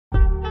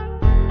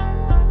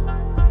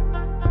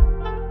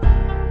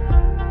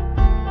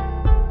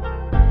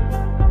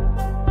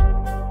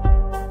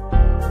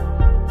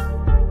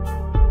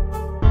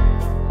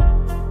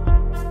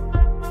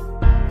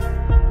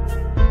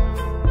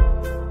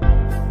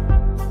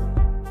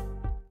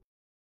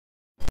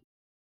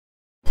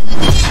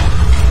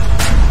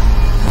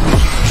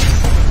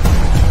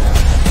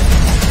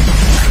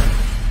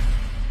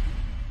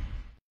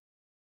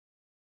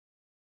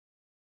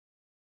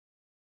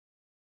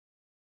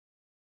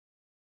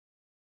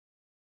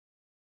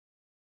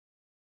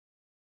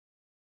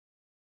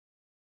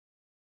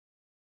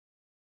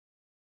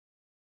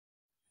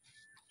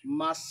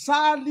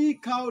Masali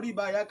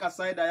kaoribaya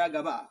kasaida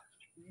yagaba.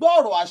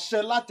 Gbọ́rọ̀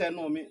àṣẹ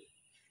látẹnu mi.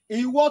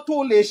 Ìwọ tó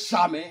lè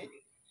ṣàmì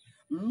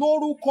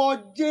lórúkọ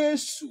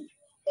Jésù.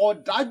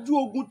 Ọ̀dájú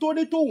ogun tó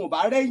ní tòun bá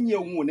rẹ́yìn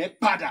òun ò ní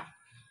padà.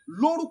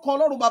 Lórúkọ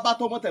Ọlọ́run bàbá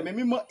tọmọ tẹ̀mí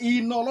mímọ́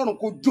iná Ọlọ́run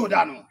kó jó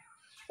dànù.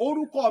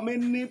 Orúkọ mi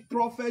ní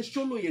Prophet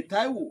Ṣólóyè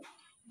Táíwò,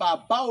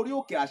 bàbá orí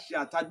òkè àṣẹ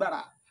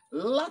àtagbára.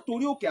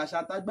 Látorí òkè àṣẹ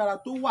àtagbára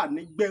tó wà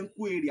ní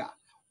Gbẹ́ńkú area,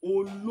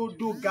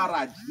 Olódó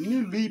garage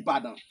nílùú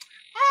Ìbàdàn.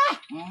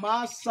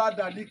 Máa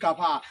sádàlí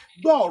kàfà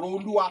gbọ́ọ̀rọ̀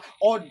Olúwa.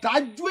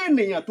 Ọ̀dájú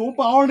ènìyàn tó ń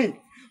bá ọ rìn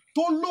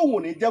tó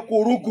lóun ní jẹ́ kó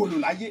rógòlù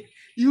láyé.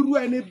 Irú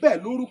ẹni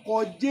bẹ́ẹ̀ lórúkọ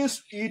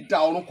Jésù idà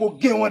ọ̀run kó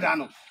gé wọn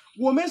dànù.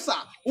 Wòmísà,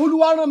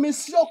 Olúwa rán mi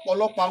sí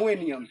ọ̀pọ̀lọpọ̀ àwọn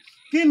ènìyàn.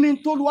 Kí ni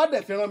t'Olúwa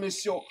dẹ̀ fi rán mi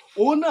sí ọ?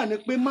 Òun náà ni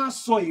pé má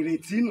sọ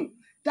ìrètí nù.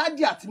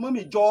 Dádì àti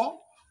mọ́mì jọ̀ọ́,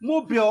 mo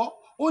bẹ̀ ọ́,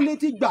 ó lè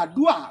ti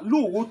gbàdúrà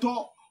lóòótọ́,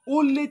 ó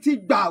lè ti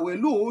gbààwẹ̀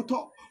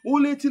lóòótọ́, ó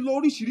lè ti lọ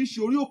oríṣiríṣi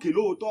orí òkè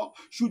lóòótọ́.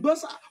 Ṣùgbọ́n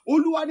sà,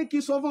 Olúwa ní kí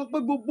n sọ fún ọ pé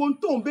gbogbo ohun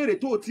tó ń béèrè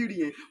tó ti rí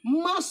yẹn,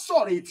 má sọ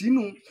ìrètí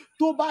nù.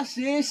 Tó bá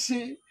ṣeé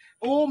ṣe,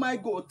 oh my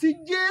God, tí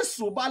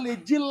Jésù bá lè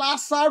jí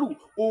Lásárù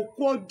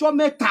òkú ọjọ́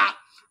mẹ́ta,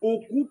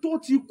 òkú tó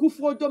ti kú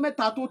fún ọjọ́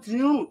mẹ́ta tó ti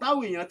ń rùn,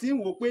 táwọn èèyàn ti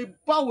ń wò pé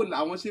báwo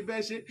làwọn ṣe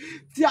fẹ́ ṣe,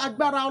 tí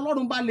agbára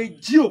Ọlọ́run bá lè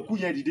jí òkú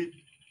yẹn dìde,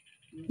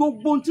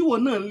 gbogbo ohun tí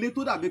wọn náà ń lé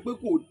tó dàbí pé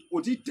kò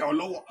tí tẹ̀ ọ́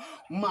lọ́wọ́,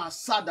 máa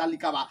sádàlí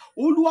kaba.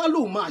 Olúwa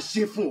ló máa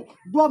ṣe fún ọ.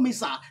 Gbọ́ mi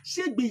sà,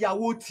 ṣé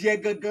ìgbéyàwó tiẹ̀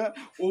gangan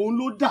òun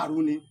ló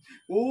dàrú ni?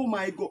 Oh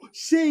my God,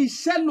 ṣé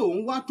iṣẹ́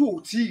lòun wá tó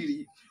ò tí ì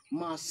rí?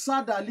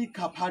 Masadali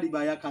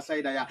kaparibaya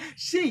kasaidaya.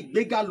 Ṣé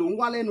ìgbéga ló ń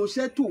wá lẹ́nu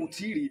iṣẹ́ tó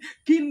ti rí?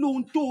 Kí ló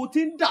ń tó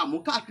ti ń dààmú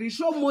káàkiri?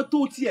 Ṣé ọmọ tó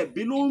ti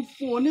ẹ̀bí ló ń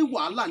fún ọ ní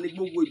wàhálà ní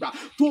gbogbo ìgbà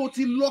tó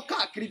ti lọ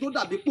káàkiri tó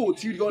dàbí pé ò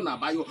ti rí ọ̀nà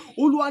àbáyọ?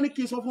 Olúwa ní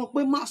kí n sọ fún ọ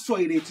pé má sọ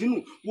ìrètí nù.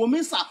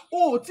 Wòmísà,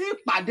 ó ti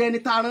pàdé ẹni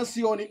tá a rán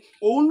sí ọ ni.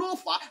 Òun ló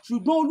fà á.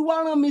 Ṣùgbọ́n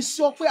Olúwa rán mi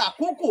sọ pé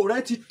àkókò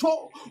rẹ ti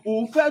tó.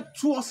 Òun fẹ́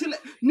tú ọ sílẹ̀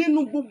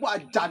nínú gbogbo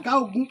àjàgà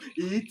ogun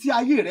èyí tí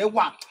ayé rẹ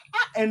wà.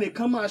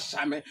 Ẹnìkan máa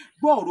ṣàmì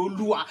gbọ́ọ̀rọ̀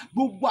Olúwa.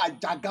 Gbogbo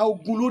àjàgà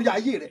ogun lórí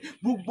ayé rẹ,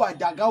 gbogbo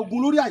àjàgà ogun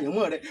lórí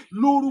àyànmọ́ rẹ,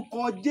 lórúkọ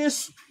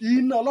Jésù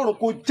iná Ọlọ́run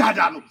kó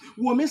jádànù.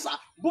 Wòmísà,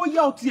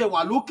 bóyá o tiẹ̀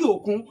wà lókè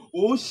òkun, ò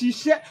ń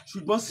ṣiṣẹ́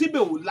ṣùgbọ́n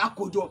síbẹ̀ ò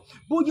lákòjọ.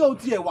 Bóyá o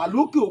tiẹ̀ wà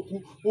lókè òkun,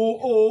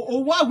 ò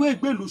wáwé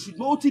ìgbèlú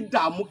ṣùgbọ́n ó ti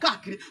dààmú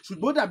káàkiri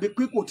ṣùgbọ́n dàbí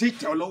pé kò tí ì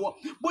tẹ̀ ọ́ lọ́wọ́.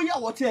 Bóyá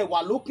o tiẹ̀ wà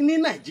lókè ní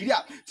Nàìjíríà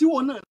tí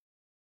wọn náà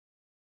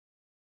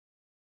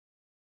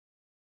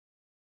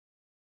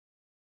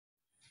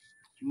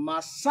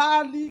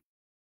Masali.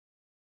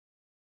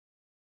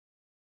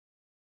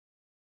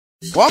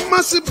 Wọ́n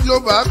Massive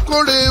Global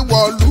kórè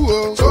wọ̀lú o.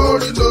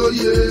 Torí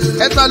lóye.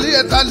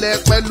 Ẹ̀talẹ̀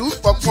pẹ̀lú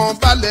pọ̀pọ̀n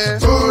balẹ̀.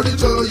 Torí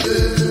lóye.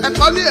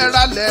 Ẹ̀kọ́lé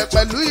ẹ̀ralẹ̀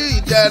pẹ̀lú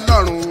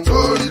ìdẹ́lọ́rùn.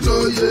 Torí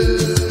lóye.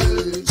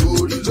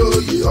 Torí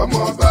lóye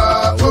ọmọọba.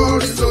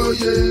 Torí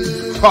lóye.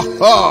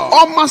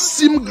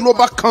 Massive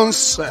Global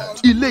Concept.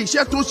 Ilé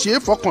iṣẹ́ tó ṣe é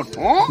fọkàn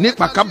tán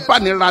nípa ká bá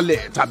ní ralẹ̀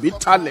tàbí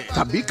talẹ̀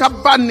tàbí ká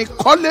bá ní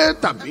kọ́lé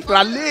tàbí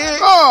ralé.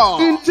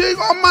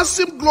 Ǹjẹ́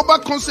Massive Global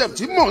Concept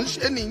tí mò ń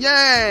ṣe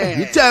nìyẹn.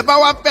 Èyí tẹ́ ẹ bá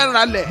wá fẹ́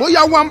ralẹ̀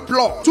bóyá 1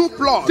 plot 2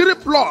 plot 3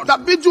 plot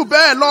tàbí jù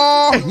bẹ́ẹ̀ lọ.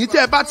 Ẹ̀yin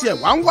tẹ́ ẹ bá tiẹ̀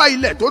wá ń wá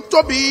ilẹ̀ tó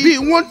tóbi bíi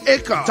 1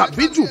 acre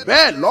tàbí jù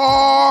bẹ́ẹ̀ lọ.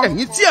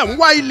 Ẹ̀yin tí ẹ̀ ń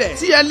wá ilẹ̀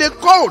tí ẹ lè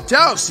kọ́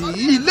hòtẹ́ẹ̀lì sí,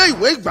 ilé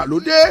ìwé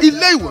ìgbàlódé,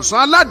 ilé ìwòsàn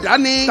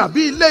aládàáni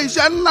tàbí ilé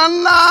iṣẹ́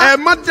ńláńlá. Ẹ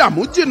má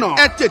dààmú jìnnà.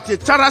 Ẹ tètè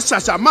tara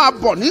ṣàṣà máa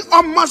bọ̀ ní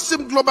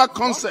Massive Global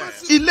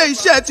Concept. Ilé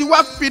iṣẹ́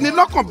tiwa fini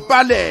lọ́kàn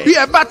balẹ̀. Bí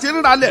ẹ bá ti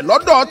ń ralẹ̀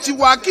lọ́dọ̀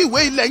tiwa kí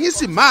ìwé ilẹ̀ yín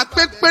sì máa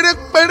pé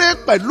pérépéré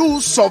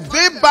pẹ̀lú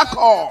survey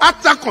backup.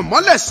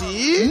 Atakànmọ́lẹ̀ sí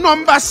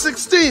nọ́mbà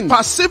 16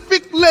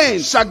 Pacific Lane,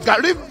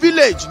 Shagari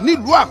Village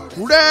nílùú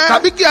Àkúrẹ́.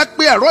 Tàbí kí ẹ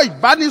pe ẹ̀rọ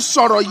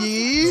ìbánisọ̀rọ̀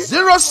yìí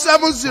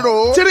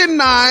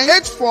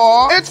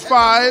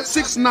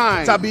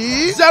 07039848569 tàbí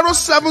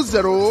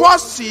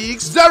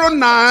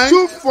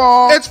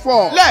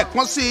 07046092484.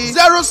 Lẹ́ẹ̀kan sí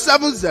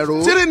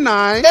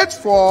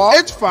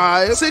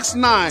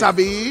 07039848569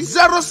 tàbí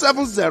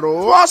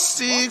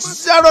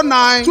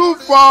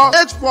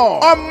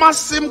 07046092484.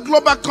 Massive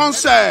Global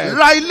Concept.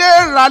 Ra ilé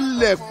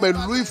ralẹ̀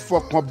pẹ̀lú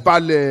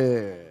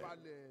ìfọ̀kànbalẹ̀.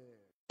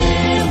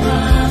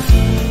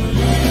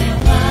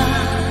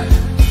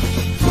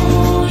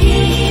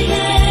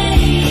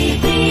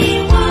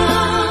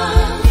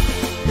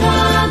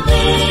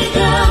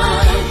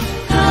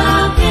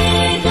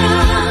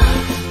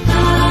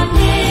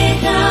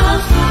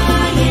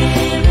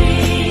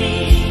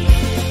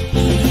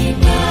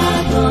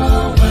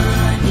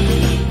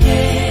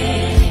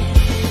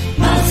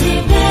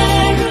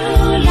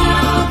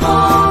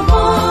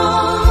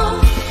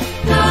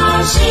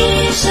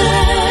 She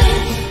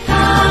said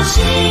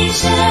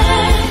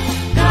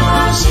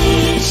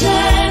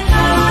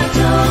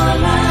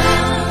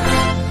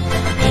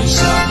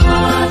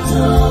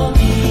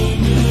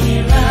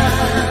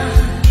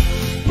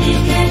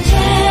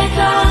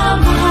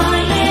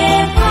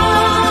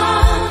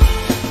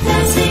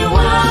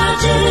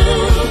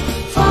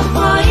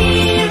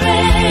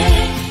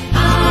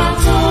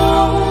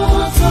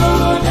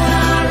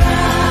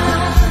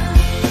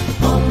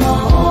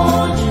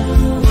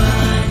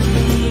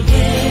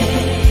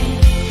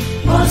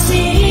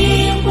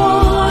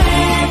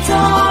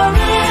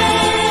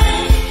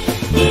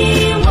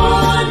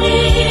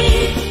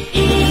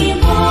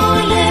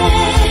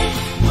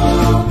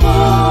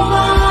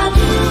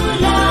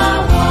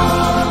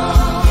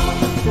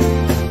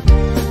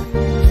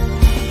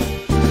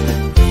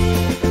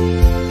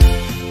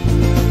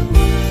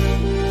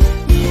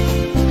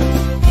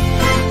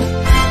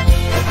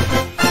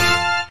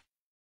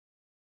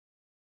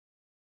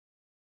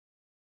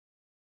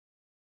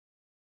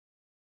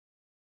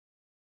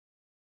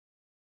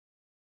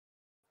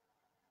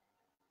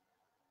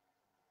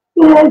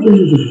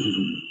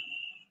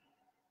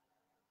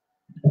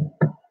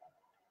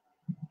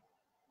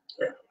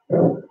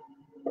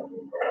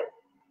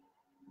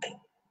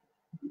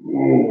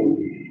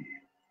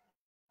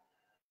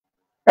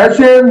ẹ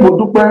ṣé mo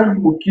dúpẹ́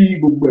mo kí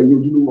gbogbo ẹ̀yin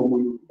ojúlówó ọmọ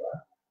Yorùbá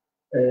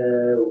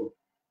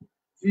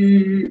tí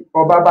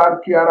ọba bá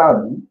kí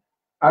aráàlú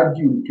á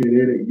jìrù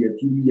kẹrẹ rẹ̀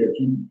yẹtúrú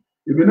yẹtúrú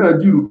èmi náà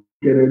jìrù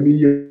kẹrẹ mi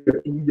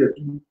yẹtúrú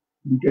yẹtúrú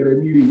kẹrẹ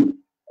mi rèé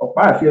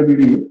ọ̀pá àṣẹ mi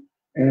rèé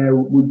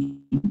mo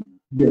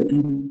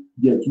yẹtúrú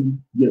yẹtúrú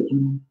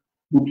yẹtúrú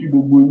mo kí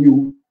gbogbo yín o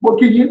mo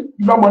kí yín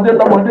lọ́mọdé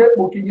lọ́mọdé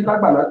mo kí yín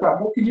lágbàlagbà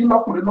mo kí yín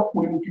lọ́kùnrin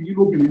lọ́kùnrin mo kí yín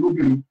lóbìnrin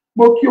lóbìnrin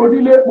mo kí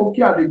onílé mo kí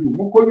àlejò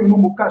mo kóyún inú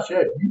mo kàṣẹ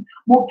ẹbí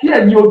mo kí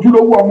ẹ̀yin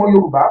ojúlówó ọmọ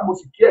Yorùbá mo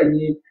sì kí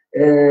ẹ̀yin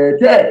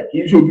tẹ́ kì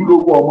í ṣe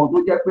ojúlówó ọmọ tó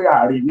jẹ́ pé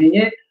ààrẹ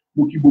nìyẹn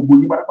mo kí gbogbo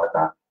yín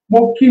pátápátá mo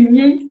kí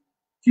yín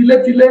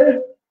tilétilé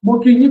mo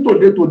kí yín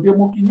tòde-tòde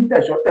mo kí yín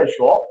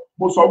tẹ̀ṣọ́-tẹ̀ṣọ́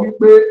mo sọ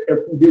wípé ẹ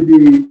kú dédé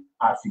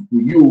àsìkò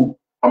yìí o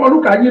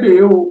Ọmọlúkà yín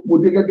rèé o mo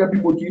dé gẹ́gẹ́ bí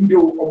mo ti ń dé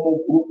o ọmọ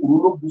òkúròkúrò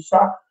ló bu sá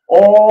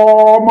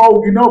ọmọ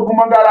ògìnà ogun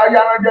mọ́ngàrá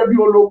yáránjẹ́ bí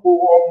olóko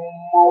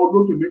ọmọ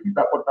olókè méjì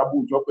takọtabo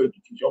ìjọpọ̀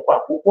Èkìtì ìjọpọ̀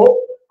Àkókó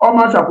ọmọ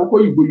aṣàkókò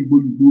ìgbò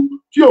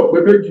tí ò pé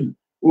méjì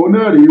òun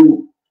náà rèé o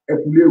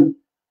ẹkúlé o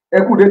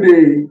ẹkú dédé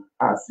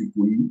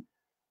àsìkò yìí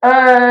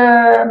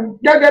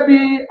gẹ́gẹ́ bí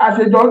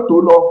àṣejọ tó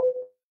lọ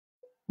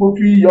mo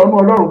fi ìyọ́nú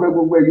Ọlọ́run fẹ́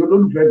gbogbo ẹ̀yin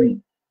olólùfẹ́ mi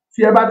tí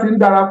ẹ bá ti ń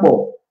darapọ̀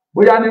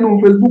bóyá nínú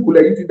Facebook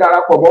lẹ́yìn ti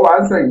darapọ̀ bọ́ wá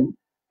ń sẹ́yìn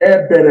ẹ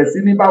bẹ̀rẹ̀ sí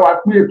ní bá wa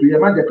pín ètò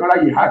yẹn má jẹ́ kán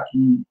ráyè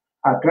háàkì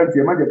àkáǹtì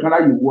ẹ má jẹ́ kán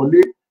ráyè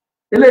wọlé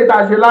eléyìí tá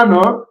a ṣe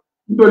lánàá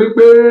nítorí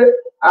pé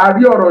a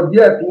rí ọ̀rọ̀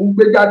díẹ̀ tó ń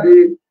gbé jáde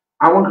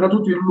àwọn kan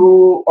tún ti lo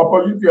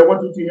opportunity ẹ wọ́n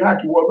tún ti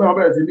háàkì wọ́n bẹ́ẹ̀ wọ́n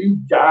bẹ̀rẹ̀ sí ní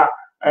jà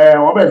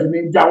wọ́n bẹ̀rẹ̀ sí ní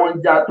já wọ́n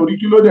já torí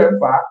kí ló dẹ̀ ń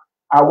fà á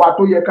àwa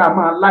tó yẹ ká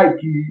máa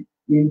láìkì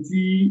ní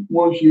tí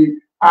wọ́n ṣe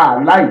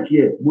láìkì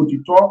ẹ̀ bó ti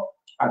tọ́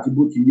àti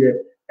bó ti yẹ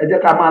ẹ jẹ́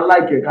ká máa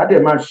láìkì ẹ̀ ká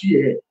dẹ̀ máa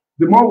share ẹ̀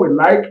the more we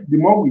like the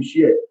more we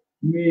share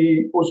ni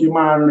ó ṣe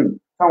máa rìn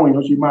táwọn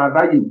èèyàn ṣe máa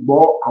ráyè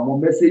gbọ́ àwọn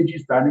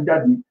messages tá a ní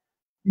jáde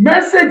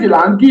message là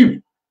ń give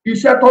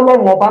iṣẹ́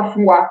tọ́lọ́run ọba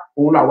fún wa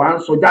òun làwa ń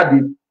sọ jáde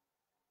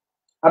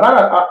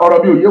ọ̀rọ̀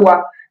mi ò yé wa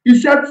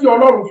iṣẹ́ tí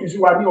Ọlọ́run fi sí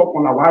wa ní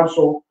ọkàn làwa ń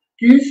sọ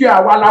kì í ṣe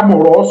àwa la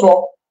mọ̀rọ̀ sọ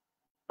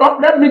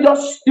let me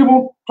just even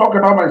talk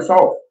about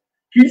myself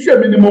kì í ṣe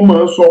mi ni mo mọ̀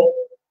ọ́ sọ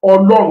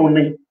Ọlọ́run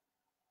ni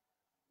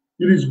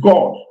it is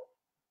God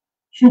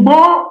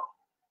ṣùgbọ́n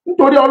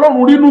nítorí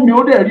Ọlọ́run rínú mi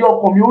ó dẹ̀ rí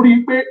ọkàn mi ó rí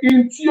pé in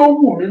tí ó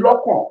wù mí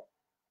lọ́kàn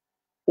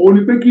òun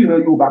ni pé kí ìran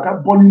Yorùbá ká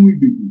bọ́ nínú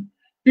ìgbèkùn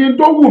in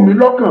tó wù mí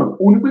lọ́kàn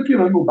òun ni pé kí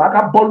ìran Yorùbá ká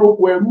bọ́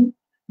lóko ẹrú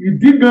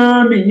ìdí gan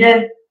nìyẹn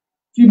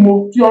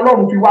tí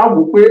Ọlọ́run fi wá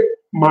wò pé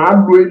màá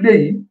lo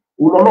eléyìí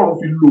òun Ọlọ́run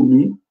fi lò mí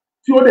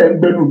tí ó dẹ̀ ń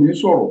gbẹnu mi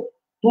sọ̀rọ̀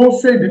tó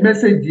sẹ́ẹ̀dì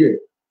mẹ́sẹ̀jì ẹ̀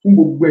fún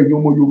gbogbo ẹ̀yin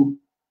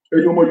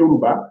ọmọ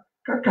Yorùbá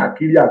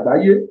káàkiri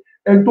àgbáyé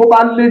ẹni tó bá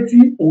létí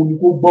òun ni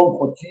kó gbọ́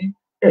nǹkan tí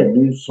ẹ̀mí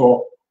ń sọ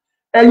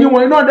ẹ̀yin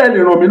wọn iná dẹ̀ lè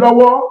ràn mí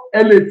lọ́wọ́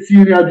ẹ lè ti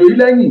ìrìn àjò yìí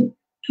lẹ́yìn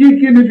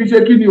kí ni fi ṣe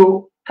kí ni o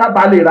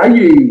kábàá lè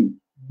ráyè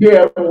gbé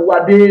ẹrù wa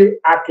dé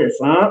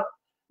Akẹ̀sán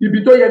ibi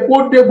tó yẹ kó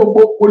dé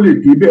gbogbo kó lè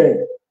débẹ̀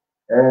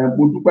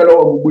mo dúpẹ́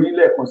lọ́wọ́ gbogbo yín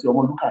lẹ́ẹ̀kan sí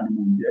Ọmọlúkà ni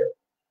mo ń jẹ́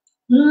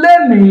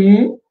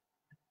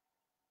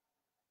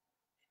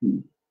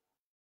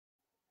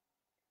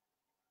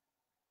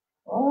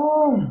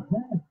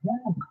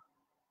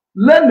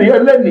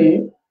lẹ́nìí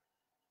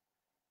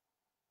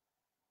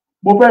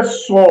mo fẹ́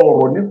sọ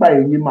ọ̀rọ̀ nípa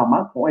ẹ̀yin màmá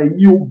kan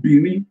ẹ̀yin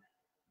obìnrin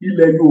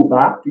ilẹ̀ Yorùbá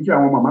kì í ṣe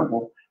àwọn màmá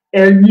kan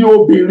ẹ̀yin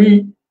obìnrin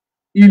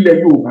ilẹ̀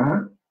Yorùbá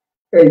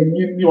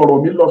ẹ̀yin ni ọ̀rọ̀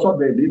mi lọ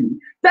sọ́dọ̀ ẹ̀ lẹ́nu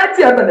tẹ́tí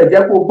ẹ bẹ̀rẹ̀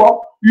jẹ́ kó gbọ́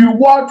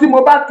ìwọ tí mo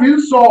bá ti ń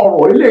sọ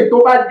ọ̀rọ̀ eléyìí tó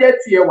bá jẹ́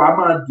tiẹ̀ wàá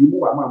máa dìímú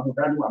wàá máa mú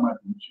dání wàá máa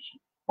dìímú ṣiṣẹ́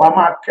wàá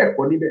máa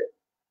kẹ́kọ̀ọ́ níbẹ̀.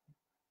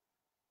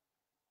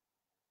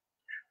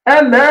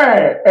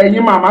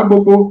 ẹ̀yin màmá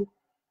gbogbo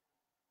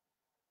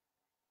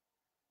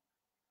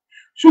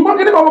ṣùgbọ́n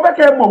kí ni mo fẹ́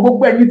kẹ́ ẹ mọ̀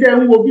gbogbo ẹ̀yin tẹ́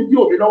ń wo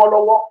fídíò mi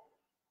lọ́wọ́lọ́wọ́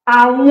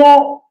àwọn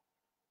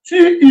tí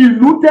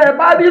ìlú tẹ́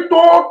bá rí tó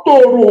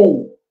tòrò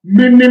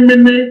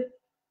minimini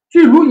tí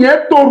ìlú yẹn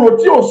tòrò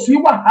tí ò sí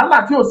wàhálà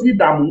tí ò sí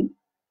ìdààmú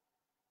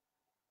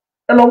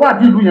ẹ lọ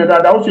wádìí ìlú yẹn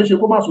dáadáa ó ṣeé ṣe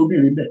kó má sí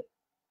obìnrin bẹ́ẹ̀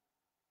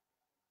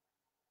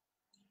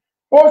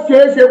ó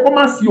ṣeé ṣe kó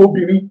má sí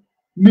obìnrin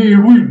ní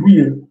irú ìlú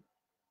yẹn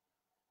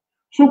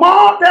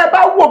ṣùgbọ́n tẹ́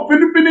bá wò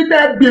fínífíní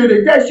tẹ́ béèrè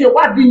tẹ́ ṣe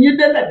wádìí yín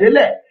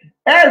délẹ̀délẹ̀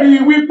ẹ rí i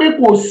wípé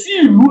kò sí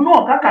ìlú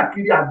náà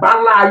káàkiri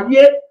àgbáńlá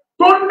ayé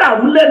tó ń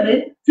dàrú lẹ́ni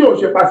tí ò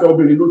ṣe pàṣẹ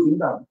obìnrin ló ti ń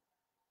dàrú.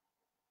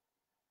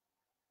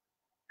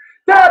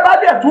 tẹ́ ẹ bá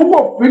dẹ̀ tún wò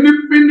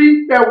fínífíní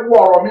tẹ́ wo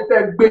ọ̀rọ̀ mi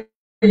tẹ́ gbé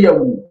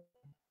yẹ̀wò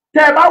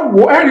tẹ́ ẹ bá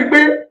wò ẹ rí i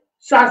pé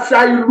ṣàṣà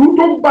ìlú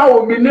tó ń gba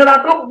òmìnira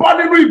tó bọ́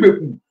nínú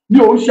ìgbèkùn ni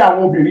òun ṣe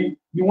àwọn obìnrin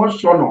ni wọ́n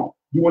ṣọ̀nà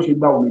bí wọ́n ṣe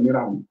gba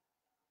òmìnira wọn.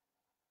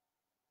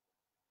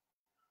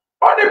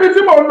 ó níbi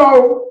tí mo lọ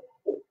o.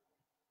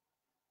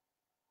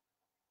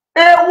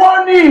 Èwo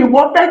ni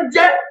ìwọ fẹ́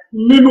jẹ́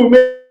nínú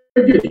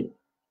méjèèjì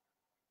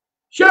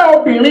ṣé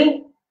obìnrin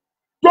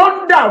tó ń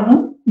dàrú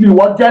ni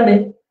ìwọ jẹ́ ni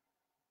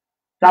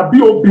tàbí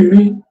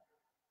obìnrin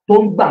tó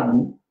ń gbàlú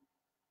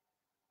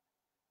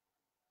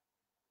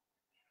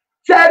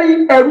ṣẹ́rí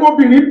ẹ̀rù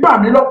obìnrin bà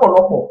mí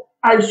lọ́pọ̀lọpọ̀.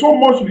 I so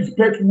much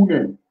respect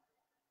women.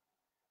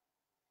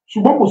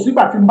 Ṣùgbọ́n kò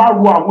sígbà tí n bá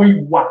ro àwọn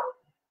ìwà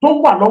tó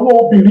wà lọ́wọ́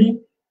obìnrin,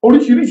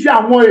 oríṣiríṣi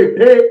àwọn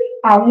ète,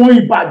 àwọn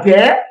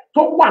ìbàjẹ́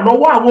tó wà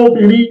lọ́wọ́ àwọn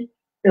obìnrin,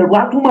 ẹ̀rù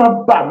á tún máa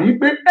bà mí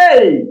pé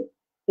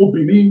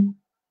obìnrin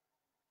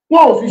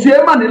wọn ò sì ṣe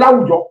é mà ní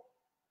láwùjọ.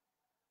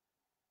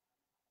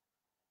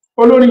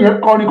 Olórin yẹn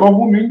kọrin kan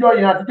fún mi níjọ́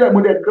yẹn àtijọ́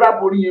ìmọ̀dé grab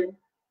orí yẹn.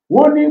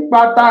 Wọ́n ní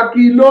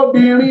pàtàkì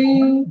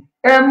lóbìnrin,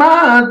 ẹ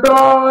máa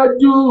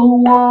tọ́jú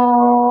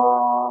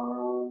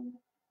wọn.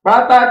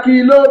 Pàtàkì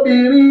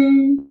lóbìnrin,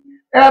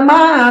 ẹ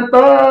máa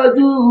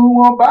tọ́jú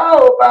wọn, bá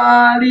ò bá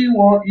rí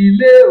wọn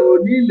ilé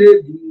onílé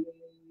dùn.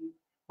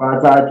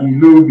 Pàtàkì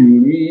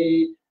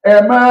lóbìnrin, ẹ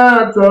máa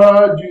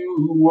tọ́jú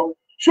wọn.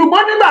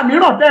 Ṣùgbọ́n nígbà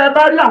mìíràn tẹ́ ẹ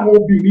bá rí àwọn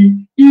obìnrin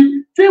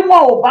tí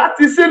wọn ò bá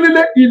ti sí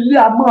nílé, ilé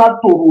a máa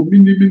tòrò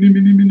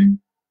mínímínímíní.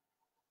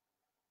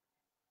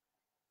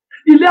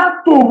 Ilé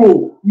àtòrò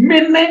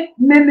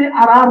míní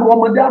ara rọ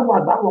ọmọdé, àrò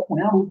àgbà,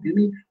 ọkùnrin, àrò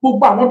obìnrin,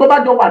 gbogbo àwọn tó bá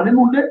jọ wà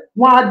nínú ilé,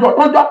 wọn á jọ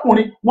tọ́jú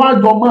ọkùnrin, wọn á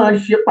jọ máa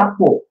ṣe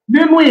papọ̀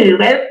nínú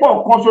ìrẹ́pọ̀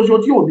kan ṣoṣo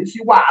tí ò ní sí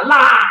wàhálà.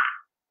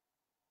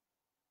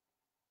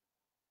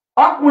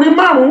 Ọkùnrin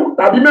 5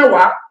 tàbí 10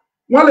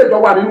 wọn lè jọ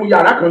wà nínú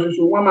yàrá kan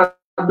ṣoṣo, wọn máa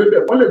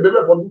gbébẹ̀, wọn lè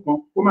gbébẹ̀ fọdún kan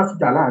kó má sì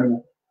jà láàrin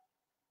wọn.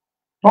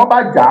 Tó bá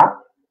jà,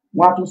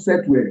 wọn á tún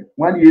ṣètò ẹ̀,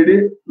 wọn ní eré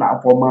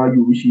làfọmọ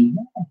Yorùbá ṣe.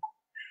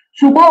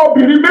 Ṣùgbọ́n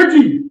obìnrin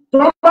méjì tó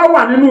bá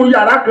wà nínú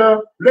yàrá kan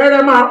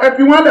rẹ́rẹ́ máa ẹ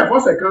fi wọ́n lẹ̀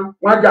fọ́sẹ̀ kan,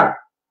 wọ́n á jà.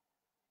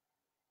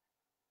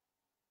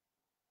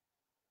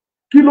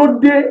 Kí ló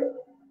dé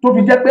tó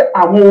fi jẹ́ pé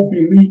àwọn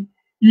obìnrin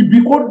ibi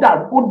kó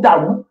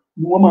dàrú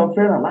ni wọ́n máa ń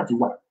fẹ́ràn láti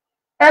wà?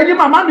 Ẹ̀yin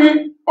màmá mi,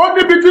 ó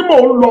níbi tí mò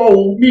ń lọ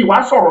òun mi ìwà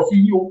sọ̀rọ̀ sí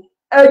yín o.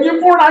 Ẹ̀yin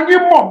fúnra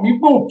yín mọ̀ mí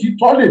pé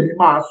òtítọ́ lèmi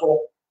máa sọ.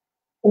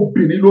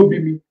 Obìnrin ló bí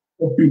mi,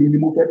 obìnrin ni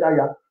mo fẹ́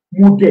dáya,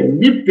 mo dẹ̀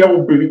nífẹ̀ẹ́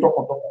obìnrin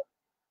tọkàntọkàn.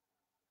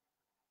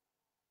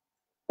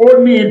 Ó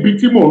ní ibi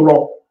tí mò ń lọ,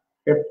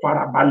 ẹ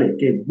farabalẹ̀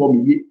kẹ́ gbọ́ mi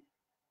yé.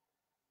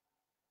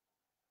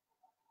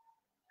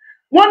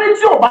 Wọ́n ní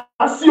tí ò bá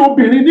sí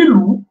obìnrin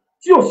nílùú,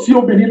 tí ò sí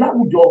obìnrin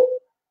láwùjọ,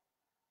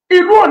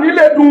 ìlú ò ní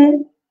lè dùn.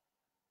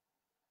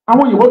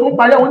 Àwọn òyìnbó tó ń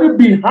parí àwọn ní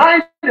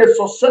behind a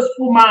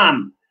successful man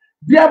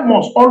there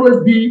must always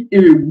be a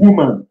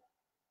woman.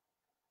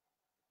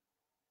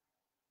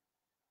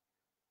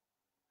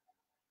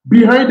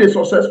 Behind a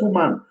successful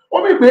man. Ó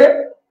mì pé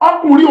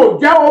ọkùnrin ò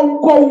jẹ́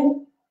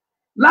ohunkóhun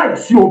láì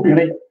sí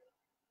obìnrin.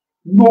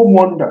 No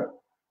wonder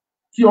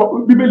tí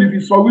Bíbélì fi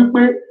sọ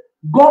wípé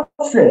God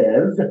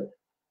says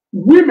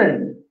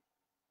women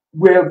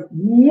were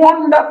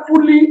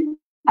wonderfully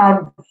and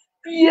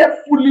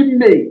fearfully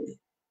made.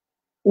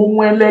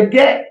 Ohun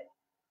ẹlẹgẹ́,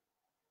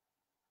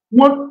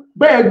 wọ́n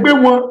bẹ́ẹ̀ gbé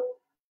wọn,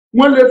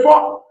 wọ́n lè fọ́,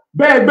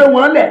 bẹ́ẹ̀ gbé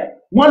wọn lẹ̀,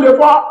 wọ́n lè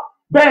fọ́,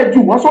 bẹ́ẹ̀ jù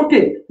wọ́n sókè,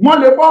 wọ́n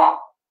lè fọ́.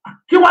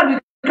 Kí wá ní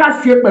ká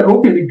ṣe pẹ̀lú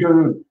obìnrin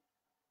gan-an?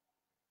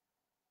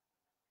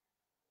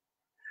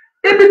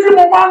 Ibi tí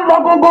mo máa ń lọ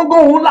gógógó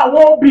òun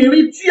làwọn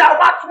obìnrin tí a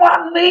wá tún wá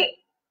ní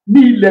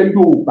ilẹ̀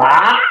Yorùbá.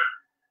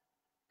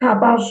 Tá a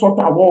bá ń sọ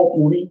tàwọn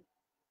ọkùnrin,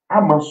 a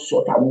máa sọ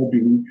tàwọn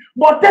obìnrin.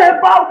 Bọ́ tẹ́ ẹ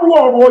bá wo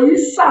ọ̀rọ̀ yìí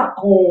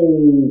ṣàkóò,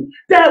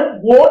 tẹ́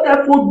wò ó, tẹ́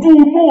fojú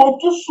inú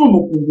ojú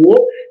sùnùkùn wò,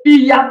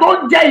 ìyà tó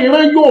jẹ́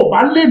ìran Yorùbá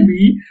lè ní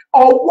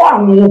ọwọ́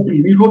àwọn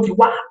obìnrin ló ti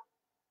wá.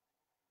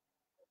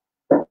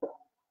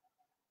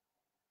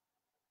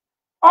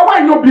 Ọwọ́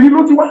àwọn obìnrin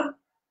ló ti wá.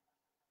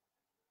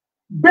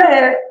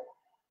 Bẹ́ẹ̀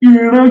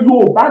ìran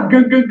Yorùbá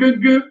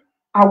gangan,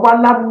 àwa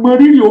la mọ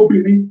rírì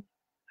obìnrin,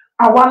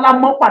 àwa la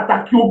mọ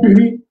pàtàkì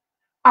obìnrin,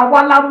 àwa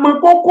la mọ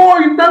kókó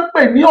iná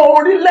pè ní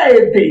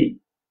orílẹ̀-èdè.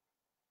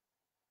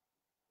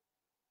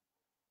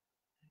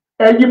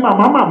 Ẹ̀yin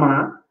màmá,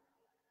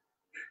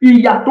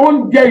 ìyà tó ń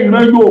jẹ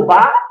ìran Yorùbá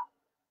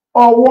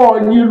ọwọ́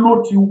yín ló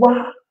ti wá.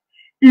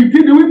 Ìdí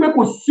ni wípé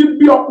kò sí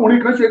bí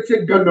ọkùnrin kan ṣe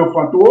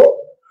gànàfà tó,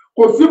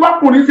 kò sí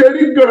bọ́kùnrin ṣe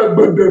rí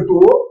gànàgbọ̀ndẹ̀ tó,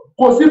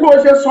 kò sí bó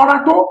ṣe ṣọ́ra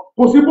tó,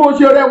 kò sí bó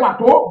ṣe rẹwà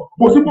tó,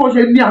 kò sí bó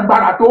ṣe ní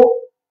agbára tó.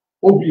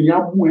 Obìnrin á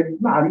mú ẹ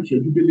láàrin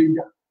ìṣẹ́jú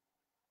béléjà.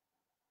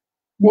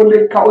 Mo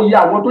lè ka oyè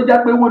àwọn tó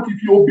jẹ́ pé wọ́n ti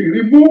fi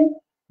obìnrin mú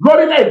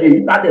lórílẹ̀-èdè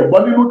yìí, ta dẹ̀ gbọ́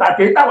nínú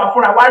tàtẹ́ táwa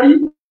fúnra wá rí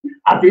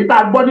àti tá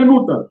a gbọ́ nínú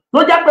ìtàn tó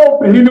jẹ́ pé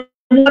obìnrin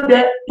ni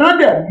wọ́n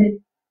dẹ̀ mú.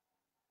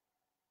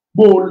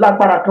 Bó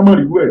lágbára kán mọ́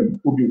ìlú ẹ̀ rí,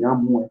 obìnrin á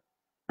mú ẹ.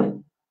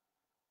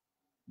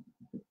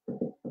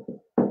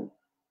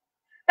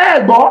 Ẹ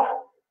gbọ́,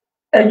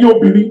 ẹ̀yin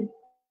obìnrin,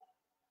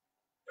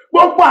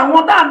 gbogbo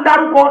àwọn tá à ń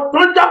dárúkọ tó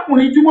ń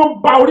jọkùnrin tí wọ́n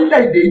ba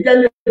orílẹ̀-èdè jẹ́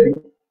lẹ́yìn,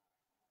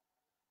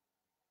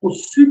 kò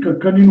sí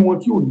kankan nínú wọn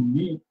tí ò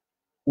ní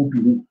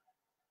obìnrin.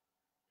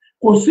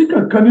 Kò sí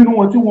kankan nínú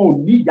wọn tí wọn ò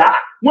ní ìyá.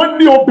 Wọ́n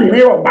ní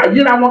obìnrin ọ̀gbà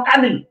yíra wọn ká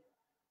ní.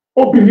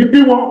 Obìnrin bí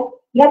wọn,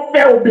 wọ́n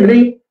fẹ́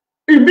obìnrin.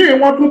 Ìmí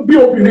wọn tún bí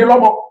obìnrin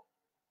lọ́mọ.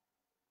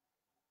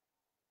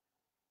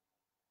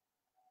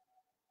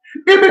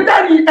 Ibi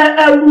táyì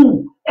ẹ̀rù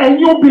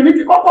ẹ̀yin obìnrin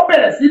ti kọ́kọ́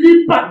bẹ̀rẹ̀ sí ní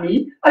bà mí.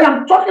 I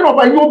am talking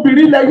about ẹ̀yin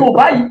obìnrin ilẹ̀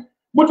Yorùbá yìí.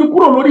 Mo ti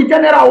kúrò lórí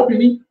general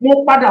obìnrin, mo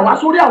padà wá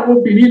sórí àwọn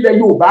obìnrin ilẹ̀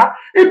Yorùbá.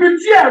 Ibi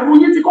tí ẹ̀rù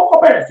yín ti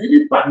kọ́kọ́ bẹ̀rẹ̀ sí ní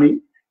bà mí.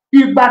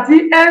 ìgbà tí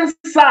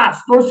EndSARS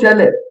tó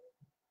ṣẹlẹ̀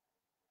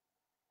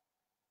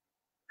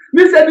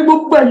níṣẹ́ ni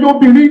gbogbo ẹ̀yin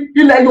obìnrin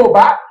ilẹ̀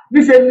Yorùbá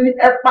níṣẹ́ ni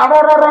ẹ pa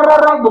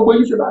rọ́rọ́rọ́rọ́ gbogbo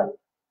yín ṣe báyìí.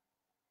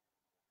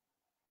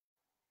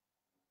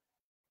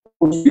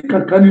 Kò sí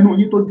kankan nínú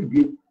yín tó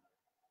dìde.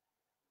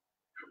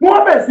 Wọ́n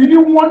bẹ̀ sí ní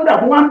wọ́ndà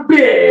fún wa ń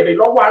béèrè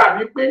lọ́wọ́ ara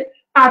mi pé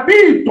àbí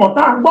ìtàn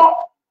tá a gbọ́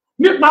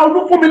nípa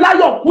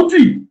Olúfúnmiláyọ̀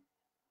Kútì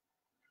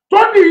tó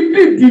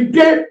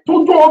dìde tó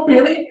jó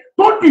obìnrin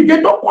tó dìde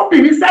tó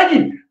kóbìnrin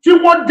sẹ́yìn tí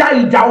wọ́n ja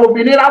ìjà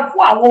òmìnira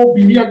fún àwọn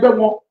obìnrin ẹgbẹ́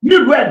wọn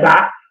nílùú Ẹ̀gbá,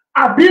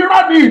 àbí irọ́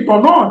ni ìtàn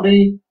náà ni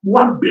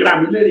wọ́n ń béèrè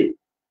mi lérè.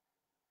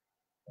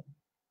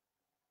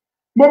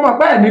 Mo mọ̀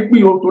pé ẹ̀ ní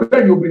pín o torí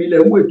ẹ̀yin obìnrin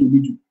lẹ̀ ń wò ètò mi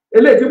jù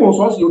eléyìí tí mo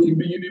sọ sí o ti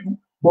bí yín nínú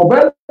bọ̀bẹ́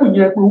ẹ̀kú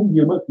yẹn pé ó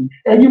yẹn mọ̀ pé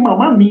ẹ̀yin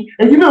màmá mi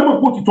ẹ̀yin náà mọ̀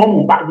pé ó ti tọ́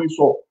mọ̀ bá mi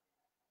sọ.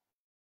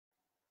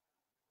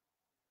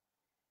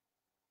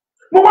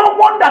 Mo máa ń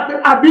wọ́ndà pé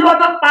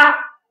àbírọ́dá pa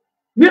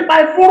nípa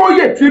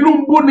Ìfúnróyè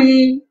Tinubu ni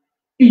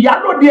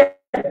ìyálòde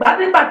Ẹ̀gbá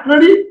nígbà kan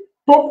rí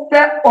tó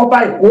fẹ́ ọba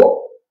Èkó.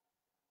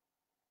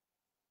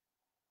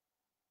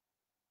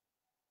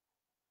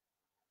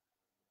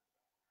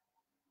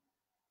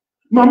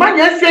 Màmá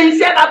yẹn ṣe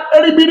iṣẹ́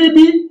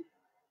ribiribi.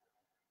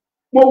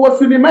 Mo wo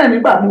sinimá ẹ̀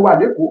nígbà mo wà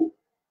lẹ́kọ̀ọ́.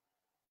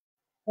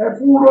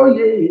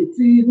 Ìfúnróyè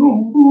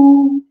Tinubu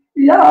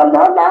ìyá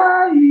ọlọ́lá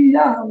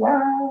ìyá wa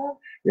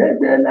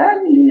ẹgbẹ́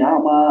lẹ́yìn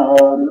ọmọ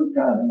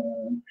òrukàn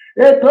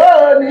Èkó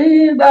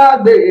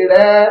nígbàgbé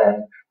rẹ̀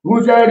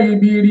múṣẹ́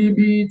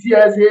ribiribi tí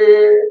ẹ ṣe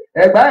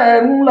Ẹ̀gbá ẹ̀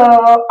ń lọ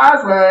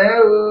àṣà ẹ̀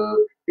o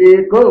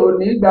Èkó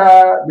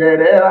nígbàgbé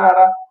rẹ̀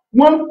rárá.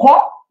 Wọ́n kọ́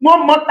wọ́n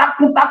mọ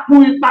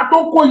takuntakun ipa tó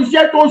kó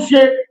iṣẹ́ tó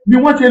ṣe ni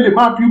wọ́n ṣe lè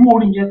máa fi irú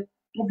orin yẹn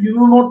tó fi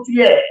rántí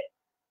ẹ̀.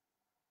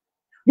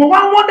 Mo wá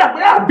wọ́ndà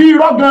pé àbí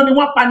irọ́ gan ni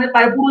wọ́n pa nípa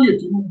Ìfúnróyè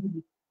Tinubu.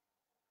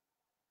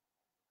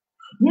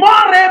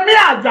 Mọ́remí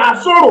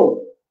Àjàsorò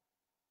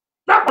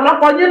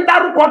lọ́pọ̀lọpọ̀ yín ń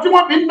dárúkọ tí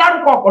wọ́n fi ń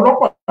dárúkọ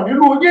ọ̀pọ̀lọpọ̀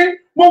nínú yín.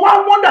 Mo wá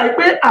wọ́ndà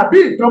pé àbí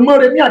ìtàn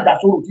Mọ́remí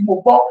Àjàsorò tí mo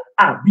gbọ́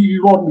àbí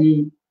irọ́ ni.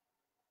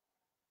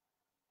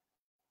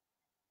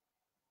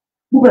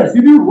 Mo bẹ̀rẹ̀ sí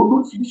ní ìrònú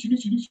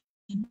ṣiríṣiríṣiríṣi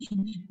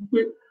pé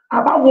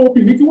àbáwọn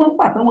obìnrin tí wọ́n ń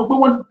pàtàn wọn pé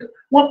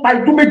wọ́n pa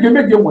itú méje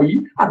méje wọ̀nyí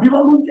àbí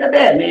irọ́ ló ń jẹ́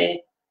bẹ́ẹ̀ ni.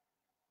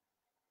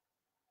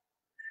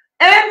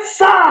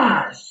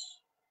 EndSARS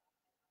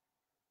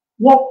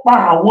wọ́n pa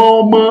àwọn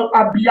ọmọ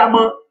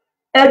abiyamọ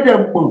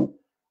ẹ̀dẹ̀mọ̀.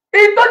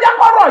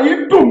 Ìtọ́jákọ́rọ̀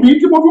yìí dùn mí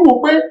tí mo fi wò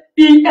pé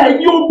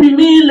ẹ̀yin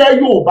obìnrin ilẹ̀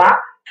Yorùbá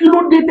kí ló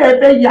dé tẹ́ ẹ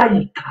fẹ́ ya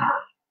ìka.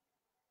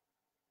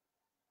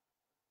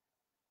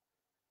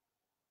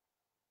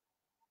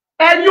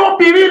 Ẹ̀yin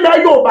obìnrin ilẹ̀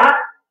Yorùbá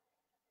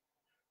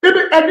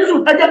ibi ẹni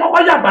sùn ẹjẹ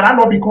kọ́kọ́ yàgbára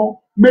lọ bì kan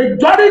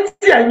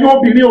majority ẹ̀yin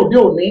obìnrin òde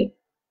òní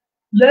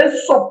lè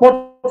support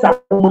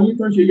àwọn ọmọ yín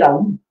tó ń ṣe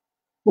yahoo.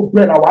 Gbogbo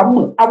ẹ̀ làwa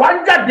mọ̀ àwa ń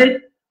jáde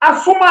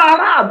asúnmọ́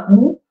aráàlú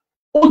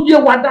ó yé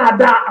wa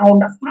dáadáa I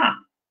understand.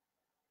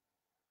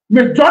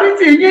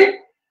 Majority yín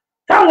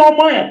táwọn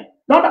ọmọ ẹ̀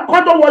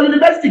kọ́tọ̀ wọ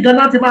yunifásitì gan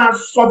láti máa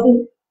sọ fún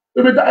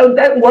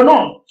ìwọ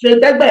náà ṣe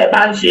tẹ́gbẹ́ ẹ̀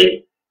bá ń ṣe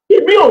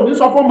ibi ò ní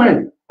sọ fún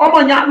ọmọ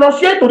yẹn lọ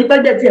ṣe torí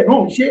pẹ́gbẹ́ tiẹ̀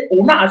náà ń ṣe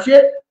òun náà ṣe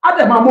á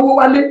dẹ̀ máa mówó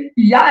wálé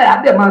ìyá ẹ̀ á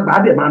dẹ̀ máa gbà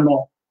á dẹ̀ máa nà.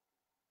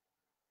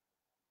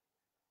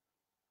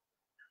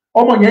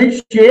 Ọmọ yẹn ń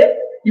ṣe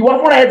ìwọ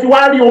fúnra ẹ ti wá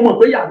rí ọmọ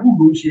pé yahoo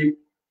ló ń ṣe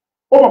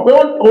ó mọ̀ pé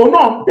òun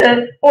náà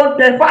ń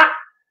tẹ fá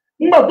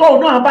nígbà tó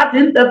òun náà bá ti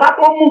ń tẹ fá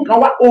tó mú nǹkan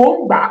wá òun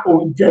gbà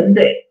òun jẹ ń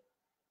bẹ̀.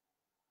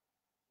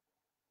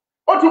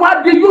 Ó ti wá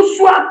di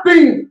usual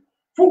thing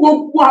fún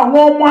gbogbo àwọn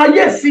ọmọ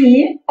ayé sí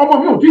i. Ọmọ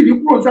mi ò tí ì ní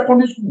kúrò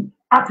secondary school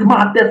á ti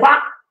máa tẹ fá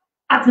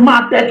á ti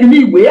máa tẹ kíní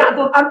ìwé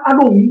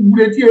alóhùn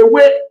retí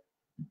ewé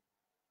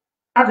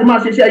á ti máa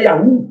ṣiṣẹ́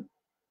yahoo.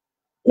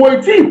 Kò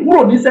tí ì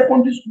kúrò ní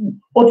secondary school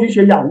ó ti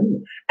ṣe yahoo.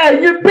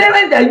 Ẹ̀yin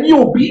parent ẹ̀yin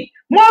òbí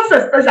most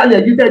especially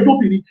ẹ̀yin tẹ́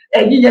jóbìnrin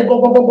ẹ̀yin yẹn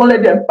gọ́gọ́gọ́gọ́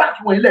lẹ́dẹ̀ ń bá kí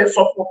wọ́n ilẹ̀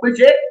sọ fún ọ pé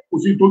ṣé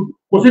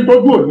kò sí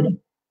tójú òní.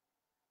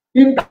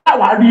 Níta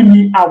àwárí ni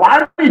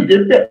àwárí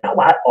débẹ̀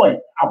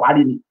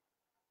àwárí ni.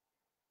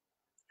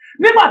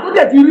 Nígbà tó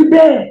dẹ̀ ti rí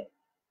bẹ́ẹ̀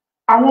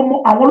àwọn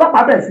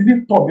ọlọ́pàá bẹ̀rẹ̀ sí ní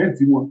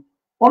tọ̀mẹ́ǹtì wọn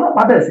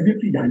ọlọ́pàá bẹ̀rẹ̀ sí ní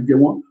fìyà ń jẹ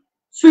wọn.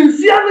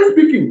 Sincerely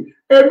speaking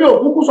èmi ò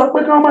kúkú sọ pé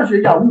kí wọ́n má ṣe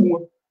yahoo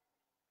wọn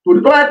torí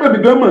tó wáyé pé mi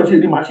gan mọ̀ ṣe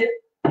ni màá ṣe.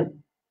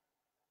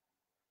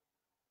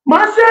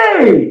 Màá ṣe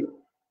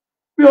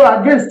pé o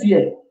against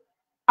ẹ̀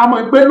a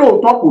mọ̀ pé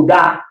lóòótọ́ kò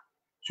dáa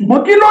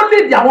ṣùgbọ́n kí ló lè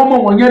di àwọn ọmọ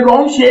wọ̀nyẹn lọ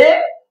ń ṣe é.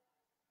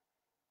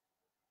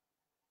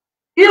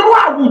 Irú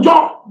àwùjọ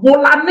wo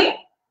la ní?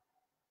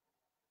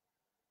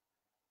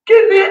 Kí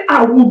ni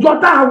àwùjọ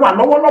tá a wà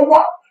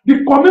lọ́wọ́lọ́wọ́? The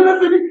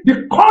community, the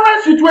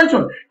current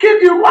situation, kí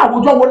ni irú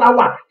àwùjọ wo la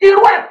wà?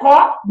 Irú ẹ̀kọ́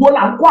wo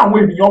la ń kọ́ àwọn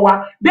ènìyàn wa?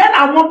 Then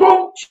àwọn tó ń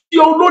ṣe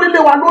olórí lé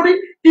wa lórí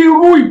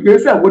irú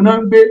ìgbésẹ̀ wo náà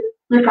ń gbé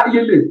pé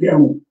káyé lè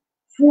dẹrùn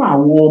fún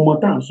àwọn ọmọ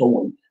tá à ń sọ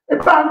wọ̀nyí. Ẹ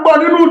bá ń gbọ́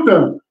nínú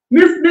ìtàn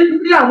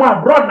ní àwọn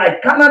abroad like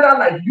Canada,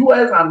 like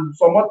US and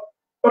some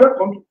other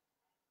countries.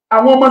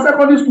 Àwọn ọmọ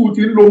secondary school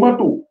ti ń lo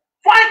mọ́tò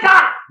fáìkà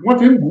wọ́n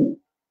ti ń bù ú.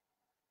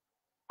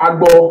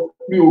 Àgbọ̀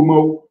mi ò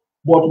mọ̀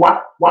but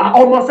wà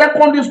ọmọ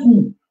secondary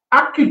school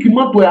á kìkì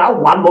mọ́tò ẹ̀ á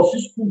wà lọ sí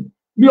school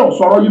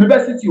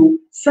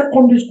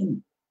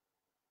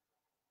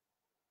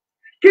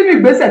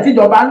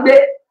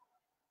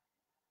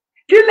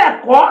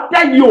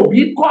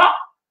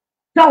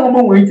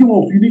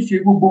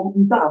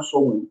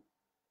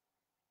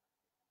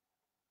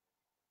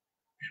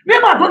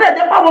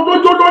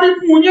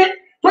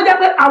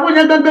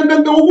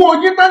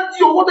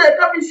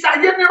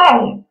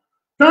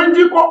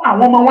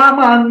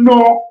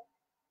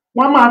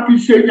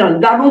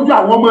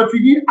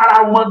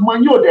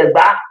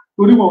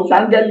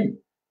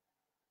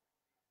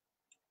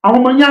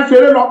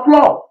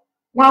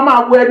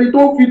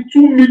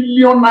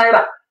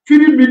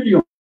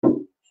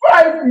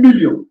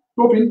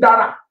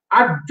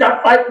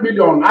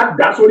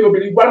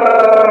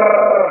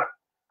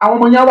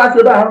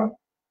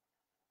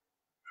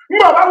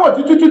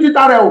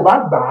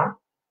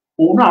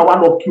òun náà wá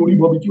lọ kí orí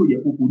bọbi tí ò yẹ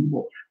kó forí bọ.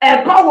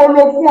 ẹ̀kọ́ wo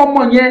ló fún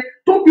ọmọ yẹn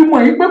tó fi mọ̀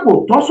yín pé kò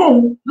tọ́ sóun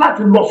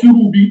láti lọ sí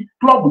rúbi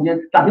klọ́ọ̀bù yẹn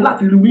tàbí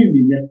láti rí wíìnì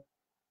yẹn.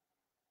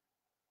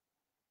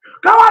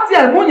 káwá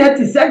tiẹ̀ mú yẹn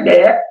ti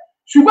sẹ́gbẹ̀ẹ́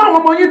ṣùgbọ́n àwọn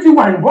ọmọ yín ti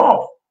wà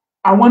involve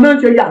àwọn náà ń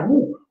ṣe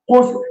yahoo kò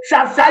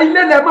ṣàṣà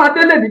ilé lẹ máa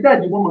délé nígbà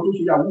ìdìbò ọmọ tó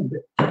ṣe yahoo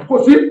bẹ́ẹ̀ kò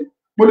sí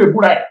mo lè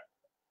búra ẹ̀.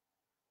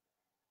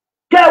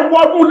 kẹ́ ẹ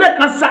wọnú ilé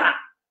kan sá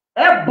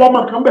ẹ bọ́ ọmọ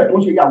kan bẹ̀ tó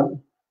ń ṣe yahoo.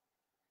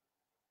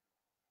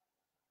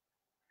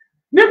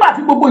 nígbà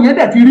tí gbogbo yẹn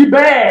dẹ̀ ti rí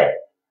bẹ́ẹ̀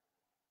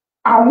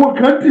àwọn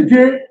kan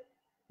dìde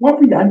wọ́n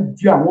fìyà ń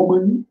di àwọn ọmọ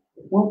ní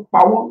wọ́n pa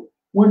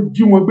wọ́n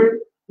jí wọn gbé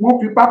wọ́n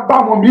fipá bá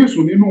wọn míì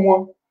sùn nínú wọn.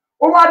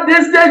 ó wá dé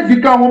stéèjì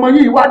kan àwọn ọmọ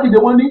yìí wá dìde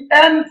wọ́n ní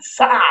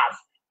EndSARS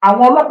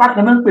àwọn ọlọ́pàá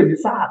kan náà ń pè ní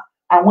SARS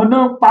àwọn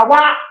náà ń pa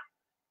wá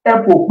ẹ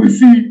kò pín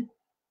sí i.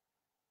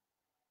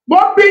 bó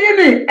bí yín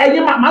ni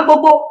ẹ̀yin màmá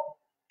gbogbo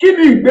kí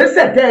ni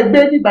ìgbésẹ̀ tẹ́ ẹ gbé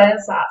nígbà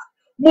EndSARS.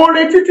 mo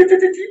retí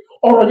títí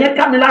ọ̀rọ̀ yẹn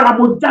ká mi lára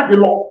mo jáde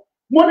lọ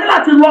mo ní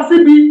láti lọ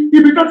síbi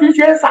ibi tó ti ń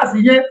ṣe EndSARS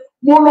yẹn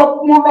mo lọ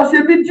ṣe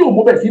fídíò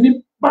mo bẹ̀ sí ní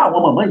bá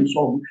àwọn màmá yìí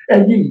sọ̀rọ̀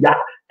ẹ̀yin ìyá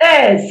ẹ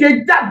ṣe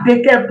jáde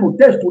kẹ́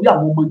protest torí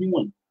àwọn ọmọ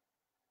níwọ̀n.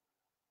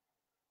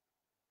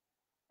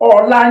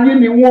 ọ̀la yín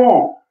ni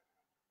wọ́n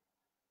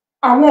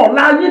àwọn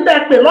ọ̀la yín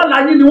bẹ́ẹ̀ pé lọ́la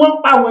yín ni wọ́n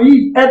pa wọ̀nyí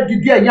ẹ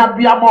dìde ẹ̀yin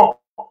abiyamọ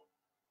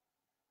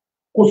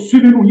kò sí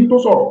nínú yín tó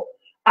sọ̀rọ̀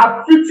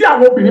àfi tí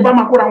àwọn obìnrin bá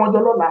máa kóra wọn jọ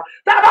lọ́la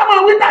tá a bá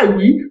máa wí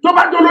tàìwí tó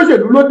bá jẹ́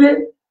olóṣèlú ló dé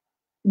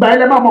gbà ẹ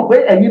lẹ máa mọ̀ pé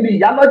ẹ̀yin ni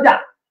ìyá lọ́jà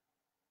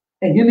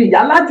ẹ̀yin ni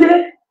ìyá lájẹ́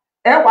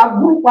ẹ wá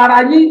gúrúpù ara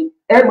yín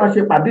ẹ máa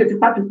ṣe pàdé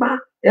tipátipá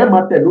ẹ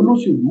máa tẹ̀lé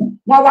olóṣèlú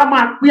wọn wá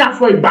máa pín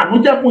aṣọ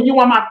ìbànújẹ́ fún yín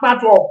wọn máa pín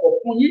aṣọ ọ̀fọ̀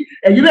fún yín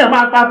ẹ̀yin náà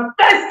máa gba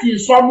bẹ́ẹ̀sì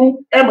ìsọnù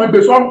ẹ máa gbé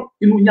sọ́nù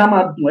inú yín á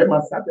máa dùn ẹ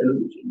máa sátẹ̀lé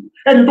olóṣèlú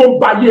ẹni tó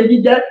ba ayé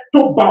yín jẹ́ tó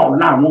ba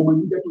ọ̀la àwọn ọmọ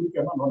yín jẹ́ tó ní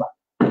kẹ́ máa lọ́la.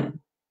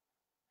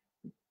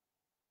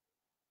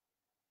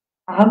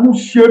 àánú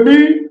ṣe mí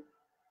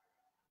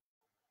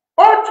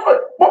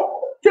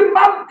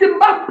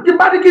tí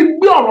bá ní kí n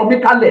gbé ọ̀rọ̀ mi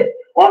kalẹ̀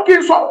ó kí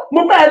n sọ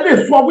mo fẹ́ lè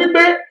sọ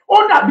wípé ó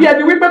dàbí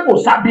ẹni wípé kò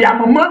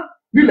sábìàmọ́ mọ́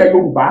nílẹ̀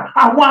Yorùbá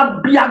àwọn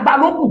abiagba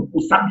ló kù kò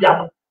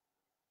sábìàmọ́.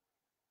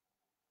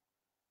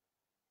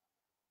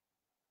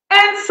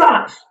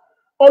 EndSARS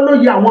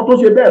olóye àwọn tó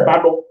ṣe bẹ́ẹ̀ bá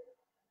lọ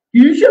kì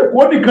í ṣe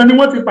Èkó nìkan ni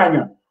wọ́n ti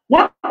pààyàn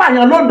wọ́n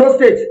pààyàn l'Ondo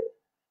State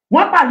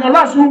wọ́n pààyàn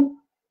l'Ọ̀ṣun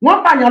wọ́n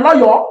pààyàn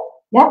l'Ọ̀yọ́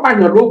wọ́n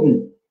pààyàn l'Ògùn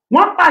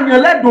wọ́n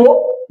pààyàn l'Ẹdó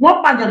wọ́n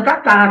pààyàn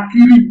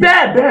káàkiri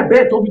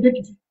bẹ́ẹ̀ tó fi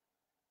dékìtì.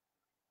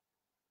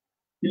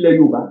 ilẹ̀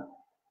Yorùbá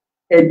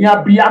ẹ̀yin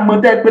abiyamọ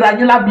tẹ́ pera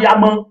yín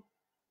lábiyamọ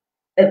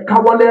ẹ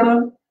káwọ́ lẹ́rán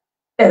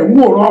ẹ ń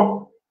wòran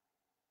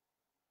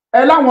ẹ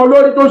láwọn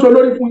olórí tó ń ṣe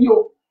olórí fún yín o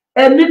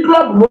ẹ ní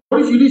kílọ̀bù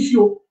lóríṣiríṣi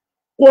o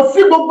kò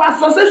sí gbogbo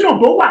association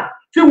tó wà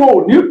tí wọn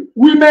ò ní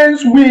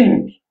women's wing.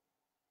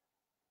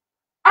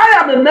 I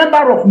am a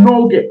member of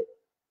NULGE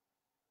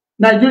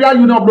Nigeria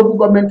Union of Local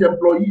Government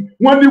Employees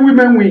wọ́n ní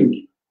women wing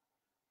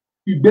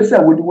ìgbésẹ̀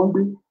wo ni wọ́n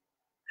gbé.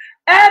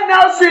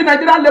 NLC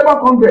Nigerian Labour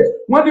Congress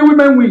wọ́n ní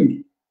women wing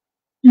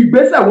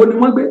ìgbésẹ̀ wo ni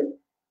wọ́n gbé.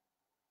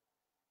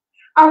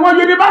 àwọn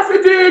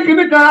yunifásitì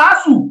kìnnìkan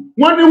ASUU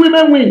wọ́n ní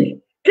women wing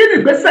kí ni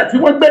ìgbésẹ̀ tí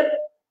wọ́n gbé.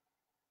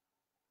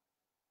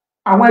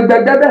 àwọn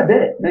ẹgbẹgbẹ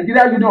bẹ́ẹ̀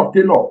Nigeria Union of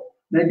Tailor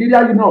Nigeria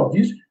Union of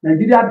this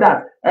Nigeria that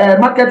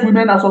Market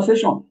Women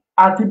Association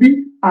àti b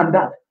and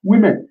that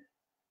women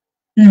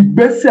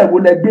ìgbésẹ̀ wo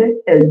lẹ gbé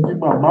ẹ̀yin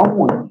màmá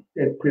wọ̀nyí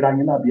ẹ pera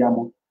yín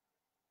lábíamọ.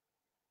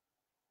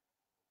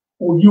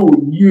 òye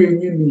òye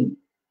yín ni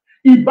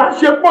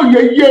ìbáṣepọ̀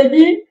yẹyẹ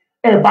yín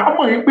ẹ bá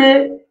mọ̀ yín pé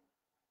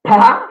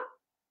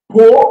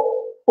po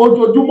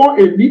ojoojúmọ́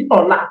èní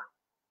ọ̀la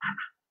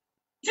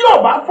tí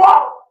ò bá fọ́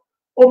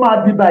ó máa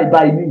di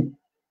bàìbàì ni.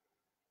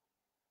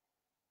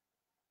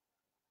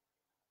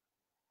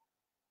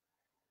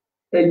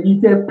 ẹ̀yin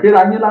tẹ́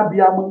pera yín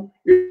lábíamọ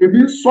èmi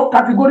sọ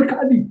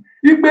categorically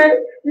wípé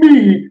mi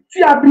tí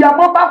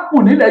abíamọ bá kù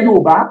nílẹ̀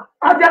Yorùbá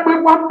á jẹ́ pé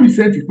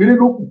 1% péré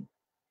ló kù.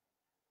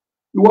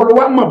 ìwọ ló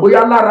wá mọ̀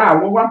bóyá lára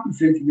àwọn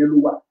 1% yẹn ló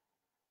wà.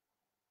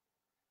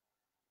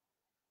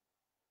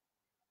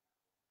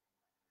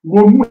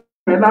 ronú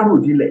ẹ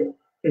láròjinlẹ̀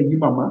ẹ̀yin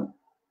màmá.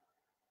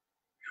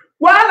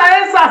 wàhálà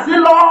EndSARS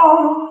lọ.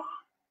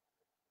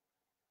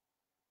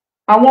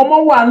 àwọn ọmọ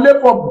wà nílé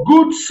for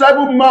good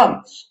 7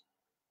 months.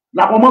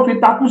 làwọn ọmọ fi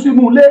takú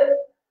sínú ilé.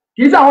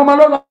 Kì í ṣe àwọn ọmọ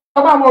ló sọ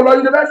pé àwọn ò lọ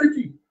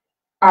yunifásitì.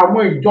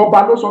 Àwọn ìjọba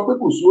ló sọ pé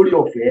kò sórí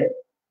ọ̀fẹ́.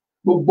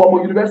 Gbogbo ọmọ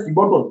yunifásitì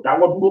gbọ́dọ̀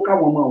dáwọ́ dúró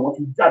káwọn ọmọ àwọn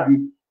fi jáde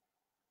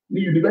ní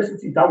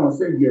yunifásitì táwọn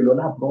sẹ́yìn ẹ̀ lọ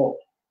lábúrò.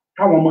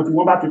 Káwọn ọmọ tí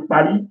wọ́n bá ti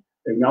parí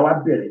ẹ̀yìn àwa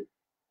bẹ̀rẹ̀.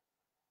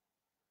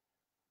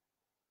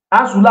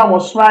 ASUU láwọn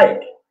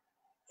strike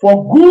for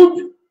good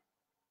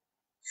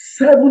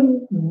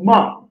 7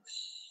 months.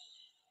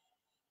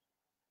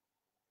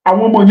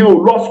 Àwọn ọmọ yẹn ò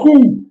lọ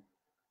school.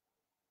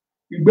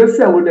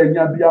 Ìgbésẹ̀ wo lẹ̀yin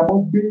abiyamọ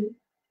gbé?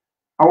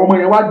 Àwọn ọmọ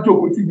yẹn wá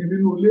jókòó tì mí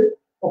nínú ilé.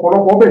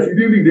 Ọ̀pọ̀lọpọ̀ bẹ̀ sí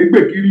rírìn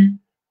rẹ́gbẹ̀ kiri.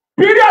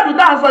 Píríọ̀dù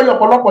tá à ń sọ yìí,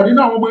 ọ̀pọ̀lọpọ̀ nínú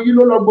àwọn ọmọ yìí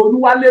ló lọ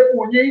gbóyún wálé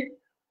fún yín.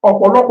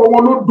 Ọ̀pọ̀lọpọ̀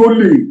wọn ló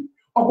dolè.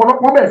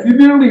 Ọ̀pọ̀lọpọ̀ bẹ̀ sí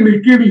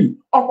rírìn kiri.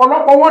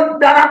 Ọ̀pọ̀lọpọ̀ wọn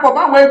darapọ̀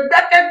máwọn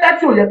ẹgbẹ́kẹ́gbẹ́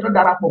tí ò yẹ kán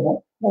darapọ̀ mọ́.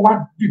 Wọ́n wá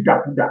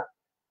dìdàkudà.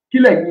 Kí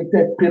lẹ̀yin tẹ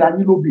pera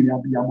yín lóbìnrin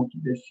abiyamọ kí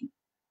lẹ ṣe?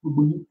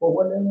 Gbogbo yín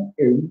fọwọ́ lẹ́rán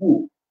ẹ̀ ń wò.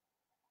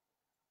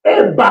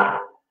 Ẹ̀bà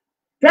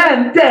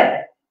tẹ́ǹtẹ̀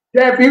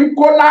tẹ́ fi ń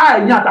kó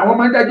láàyìn àtàwọn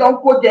ọmọ ẹjọ́ ń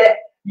kó jẹ.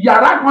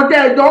 Yàrá kan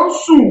tẹ́ ẹjọ́ ń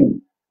sùn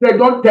tẹ́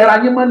ẹjọ́ ń tẹra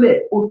yín mọ́lẹ̀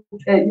ó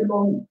tẹ́ yín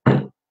lọ́rùn.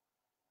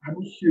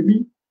 Àmì ṣe mí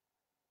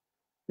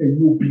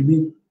ẹ̀yin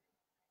obìnrin.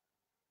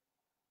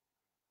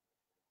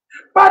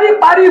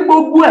 Paríparí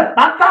gbogbo ẹ̀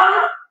pátá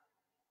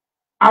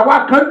àwa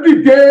kan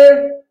dìde.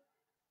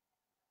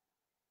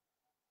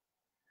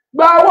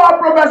 Gba ọwọ́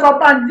Professor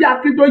Banji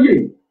Akíntóyè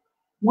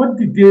wọ́n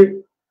dìde.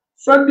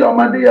 Sunday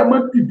Ọmọdéyẹmọ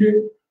dìde.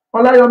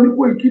 Ọláyọmí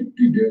Kóìkí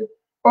dìde.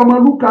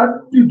 Ọmọlúkà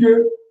dìde.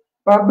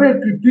 Bàbá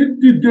Èkìtì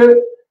dìde.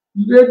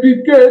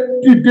 Lédìké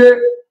dìde.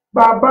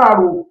 Bàbá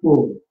Àròpọ̀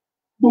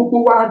gbogbo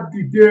wa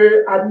dìde.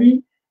 A ní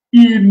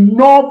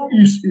enough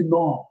is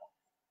enough.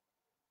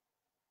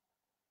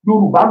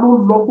 Yorùbá ló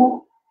lọ́gbọ́n.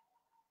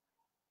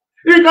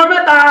 Nǹkan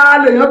mẹ́ta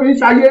lèèyàn fi ń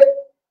ṣayé.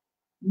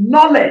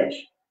 Knowledge,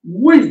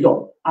 wisdom,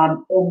 and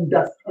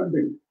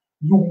understanding.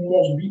 You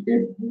must be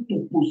able to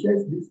possess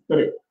these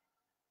three.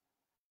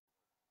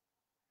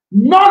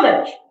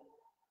 Knowledge,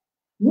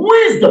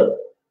 wisdom,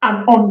 and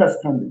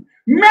understanding.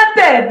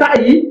 Mẹ́tẹ̀ẹ̀ta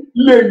yìí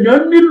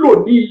lèèyàn nílò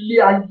ní ilé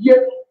ayé.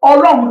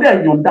 Ọlọ́run dẹ̀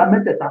yọ̀ǹda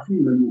mẹ́tẹ̀ẹ̀ta fún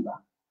ìran Yorùbá.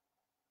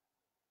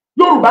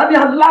 Yorùbá ní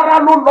alára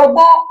ló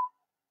lọ́gbọ́n.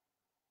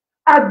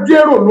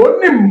 Ajérò ló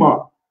nímọ̀.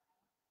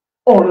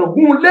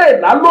 Ọ̀ràngún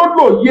léèlá ló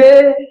lóye.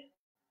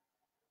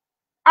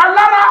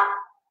 Alára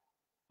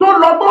tó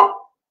lọ́gbọ́n.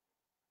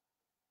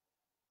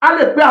 A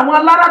lè pe àwọn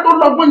alára tó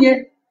lọ́gbọ́n yẹn.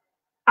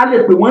 A lè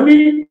pè wọ́n ní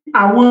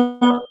àwọn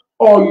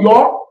Ọ̀yọ́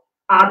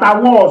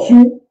àtàwọn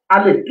Ọ̀ṣun. A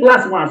lè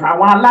kíláàsì wọn àṣà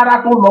àwọn alára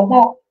tó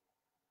lọ́gbọ́n.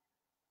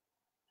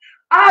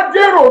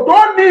 Ajérò tó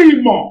ní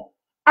ìmọ̀.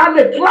 A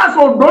lè kíláàsì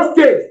Ondo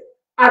state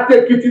àti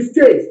Èkìtì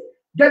state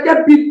gẹ́gẹ́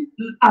bí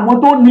àwọn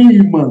tó ní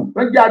ìmọ̀.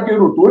 Wọ́n jẹ́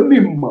ajérò tó ní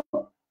ìmọ̀.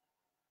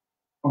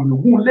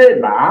 Ọ̀ràngún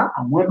léèlá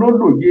àwọn ló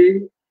lóye.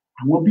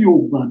 Àwọn bí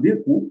Ògbàn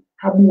lẹ́kọ̀ọ́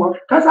ká mú wọn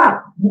kásà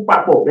mú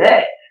papọ̀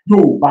bẹ́ẹ̀.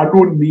 Yorùbá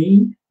ló ní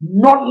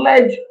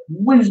knowledge,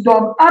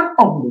 wisdom, and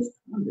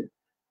understanding.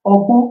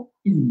 Ọgbọ́n,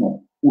 ìmọ̀,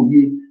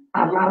 òye.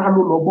 Alára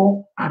ló lọ́gbọ́n.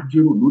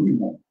 Ajérò ló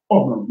nímọ̀.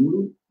 Ọ̀ràngún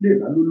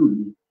léèlá ló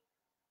lóye.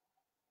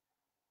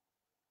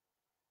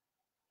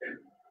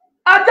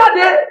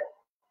 Ajáde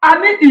a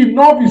ní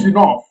enough is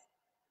enough.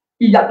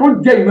 Ìyà tó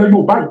jẹ ìran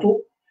Yorùbá yìí tó.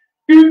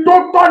 Ìtò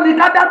tọ́ ni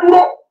ká dá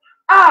dúró.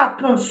 A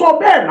kàn sọ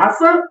bẹ́ẹ̀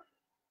lásán.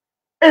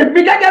 Èmi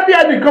gẹ́gẹ́ bí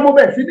ẹnìkan mo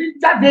bẹ̀rẹ̀ sí ní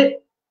jáde.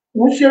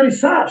 Mo ń ṣe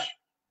research.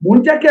 Mo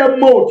ń jẹ́ kẹ́ ẹ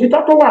mọ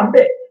òtítọ́ tó wà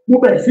ńbẹ̀. Mo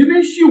bẹ̀rẹ̀ sí ní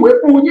ṣìwé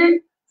fún yín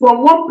from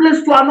one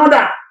place to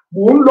another.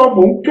 Mo ń lọ,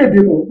 mo ń kéde,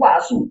 mo ń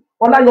wàásù.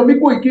 Ọláyọmí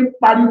Kóìkí ń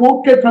pariwo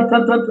ké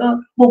tantantantan.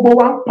 Gbogbo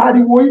wa ń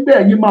pariwo ibẹ̀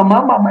ẹ̀yin màmá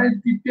ẹ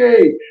dìde.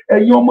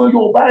 Ẹ̀yin ọmọ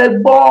Yorùbá ẹ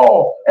gbọ́.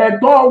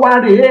 Ẹ̀tọ́ wa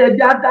rèé ẹ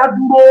já dá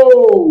dúró.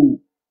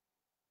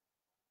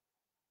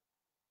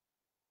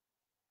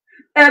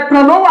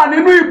 Ẹ̀tàn ló wà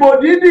nínú ìbò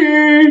dídì.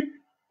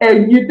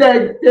 Ẹ̀yin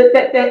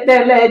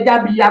tẹ́lẹ̀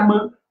jábíyamọ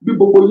bí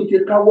gbogbo yìí ṣe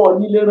káwọ́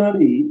nílé rán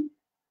rèé.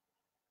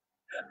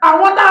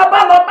 Àwọn tá a bá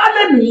lọ bá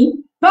lẹ́nìí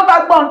tó bá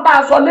gbọ́n tá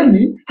a sọ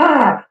lẹ́nìí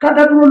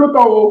kádá dúró ló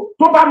tọ́ o.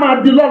 Tó bá máa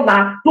di lọ́la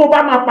tó bá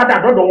máa padà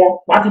dọ́dọ̀ wọn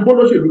wá ti bó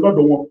lóṣèlú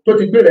lọ́dọ̀ wọn tó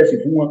ti gbé rẹsì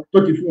fún wọn tó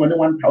ti fún wọn ní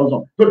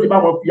 1000 tó ti bá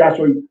wọn fi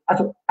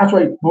aṣọ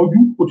ìpọ́njú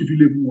ó ti fi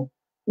lè fún wọn.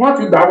 Wọ́n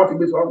ti gbà wọ́n ti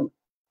gbé sọ́run.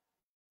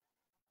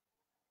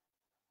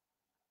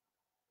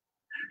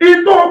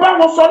 Ìtò bá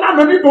wọn sọ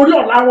lánàá nítorí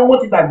ọ̀la wọn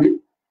wọ́n ti gbàgbé.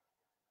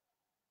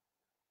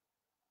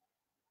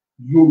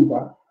 Yorùbá,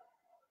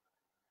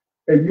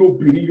 ẹ̀yin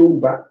obìnrin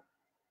Yorùbá,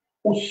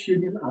 ó ṣe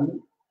ní láàánú.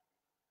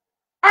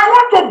 I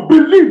want to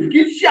believe kì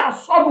í ṣe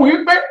àsọnù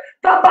yìí pé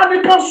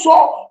tábánikà sọ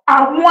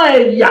àwọn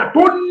ẹ̀yà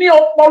tó ní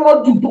ọpọlọ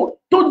jù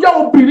tó jẹ́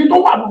obìnrin tó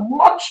wà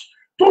much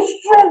tó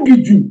strong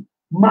jù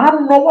máa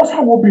ń nawọ́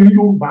sáwọn obìnrin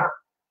Yorùbá.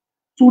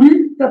 Torí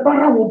tẹ bá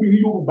ráwọn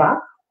obìnrin Yorùbá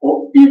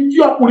ìdí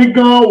ọkùnrin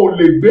gan ò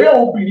lè gbé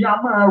obìnrin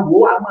a máa rò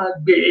a máa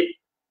gbé.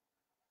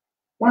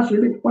 Wọ́n ṣe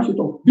lé wọ́n ṣe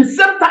tọ̀ the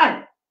same time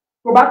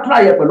tó bá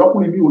try ẹ pẹ̀lú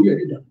ọkùnrin mi orí ẹ̀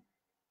dídà.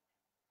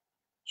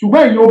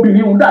 Ṣùgbọ́n ẹ̀yin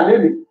obìnrin ń dà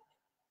lélẹ.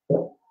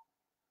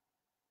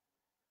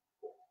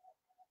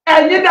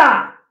 Ẹ̀yin dà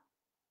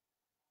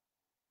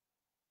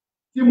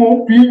tí mo ń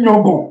fi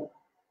yangàn.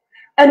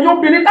 ẹ̀yin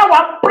obìnrin táwa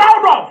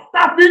proud of tá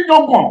a fi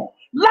yangàn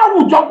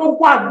láwùjọ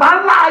gbogbo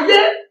àgbáńlá ayé,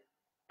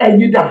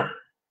 ẹ̀yin dà.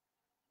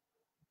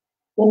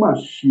 Ó mà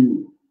ṣe o.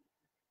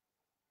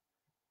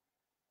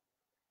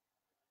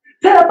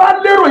 Tẹ́ ẹ bá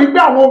lérò yìí pé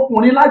àwọn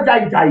ọkùnrin lájà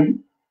ìjà yìí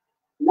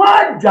wọ́n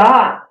á jà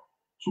á,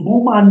 ṣùgbọ́n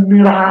ó máa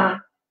nira.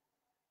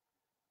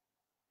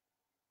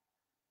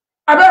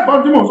 Abẹ́ẹ̀kan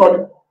tí mò ń sọ ni,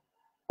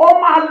 ó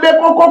máa le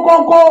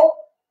kókókókó.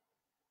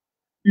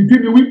 Ìdí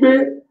ni wípé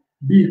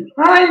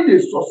behind a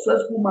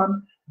successful man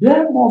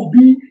there must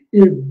be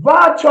a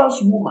virtuous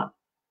woman.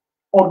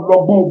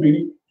 Ọlọ́gbọ́n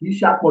obìnrin kì í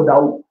ṣe àpọ̀dà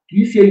o, kì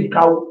í ṣe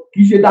ìkà o, kì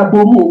í ṣe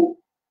dagboru o,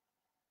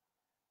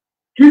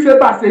 kì í ṣe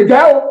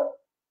bàṣẹjẹ́ o.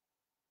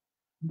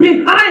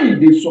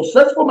 Behind a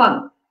successful man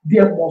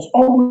there must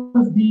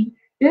always be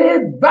a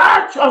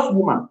virtuous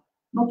woman,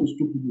 not a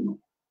stupid woman.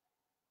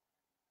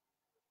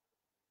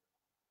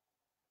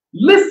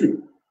 Listen,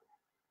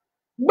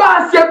 bá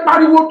a ṣe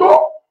pariwo tó,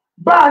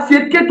 bá a ṣe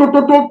ké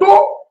tótótótó,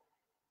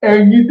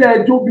 ẹ̀yin tẹ́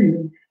ẹ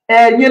jóbìnrin,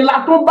 ẹ̀yin la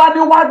tó bá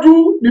níwájú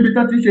níbi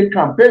tán ti ṣe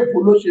campaign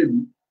fún olóṣèlú.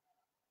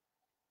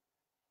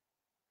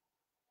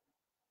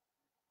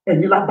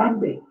 Ẹ̀yin la bá ń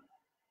bẹ̀.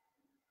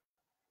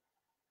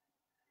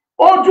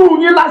 Ojú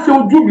yín láṣẹ,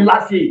 ojú mi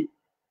láṣẹ.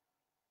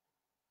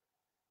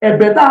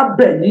 Ẹ̀bẹ̀ tá a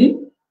bẹ̀ yín,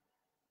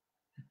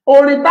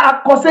 orin tá a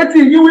kọ sétí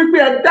yín wípé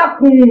ẹ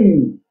dákun,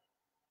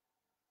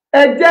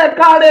 ẹ jẹ́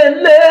káre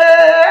lé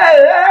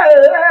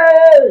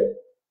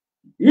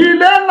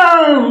ilé náà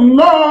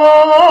lọ,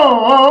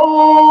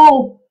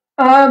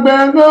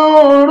 àgbẹ̀gbẹ̀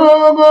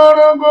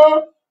orogorogo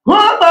kó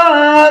bá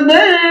gbé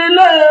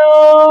ilé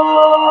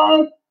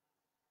o.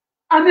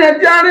 A ní ẹ jẹ́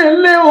káre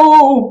lé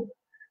o,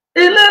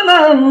 ilé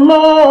náà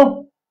lọ,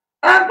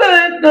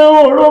 àgbẹ̀gbẹ̀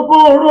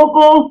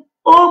orogorogo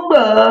ó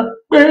gbà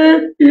pé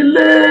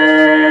ilé.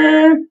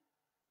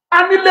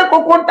 A nílé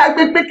kókó ń ta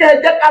gbégbé kẹ́ ẹ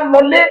jẹ́ ká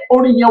lọlé,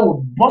 orin yẹn ò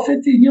bọ́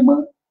sétí yín mọ́.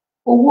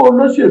 Owó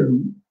olóṣèlú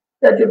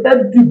ẹ ti fẹ́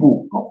dìbò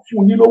kan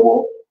fún yín lówó,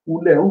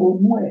 kulẹ̀ ń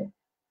ronú ẹ̀.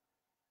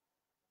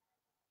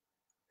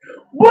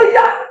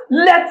 Bóyá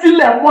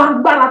lẹ́tílẹ̀ mọ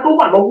agbára tó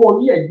wà lọ́wọ́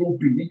yín ẹ̀yin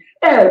obìnrin,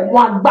 ẹ̀ mọ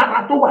agbára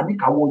tó wà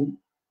níkàáwọ́ yín.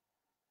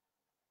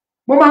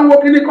 Mo máa ń wo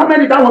kíní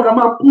kọ́mẹ́ntì táwọn kan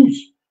máa push.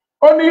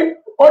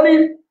 Ó ní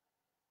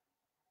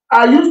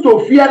I used to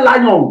fear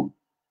lion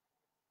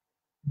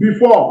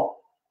before.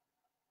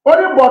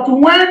 Only but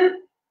when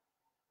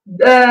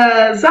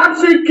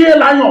Samson killed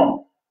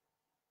lion,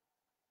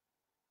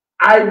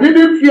 I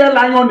didn't fear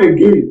lion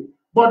again.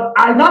 But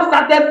I now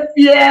started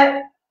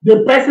fear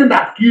the person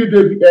that killed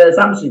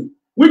Samson,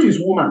 which is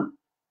woman.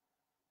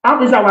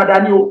 Àfíìsì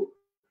àwàdà ni o.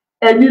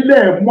 Ẹ̀yin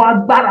lẹ mọ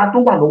agbára tó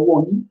wà lọ́wọ́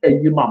yín,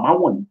 ẹ̀yin màmá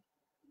wọ̀nyí.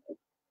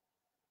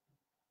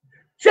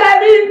 Ṣé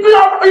ní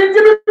tí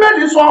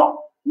Bíbélì sọ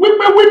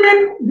wípé women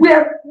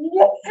were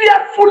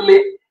fearfully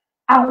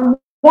and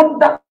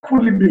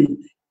wonderfully made.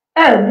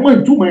 Ẹ mọ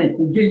ìtumọ̀ ẹ̀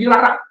kò yé yín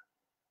rárá.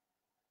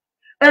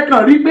 Ẹ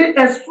kàn rí pé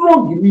ẹ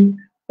strong ni.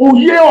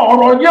 Òye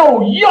ọ̀rọ̀ yẹn ò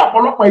yí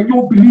ọ̀pọ̀lọpọ̀ ẹ̀yin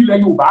obìnrin ilẹ̀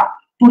Yorùbá,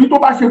 torí tó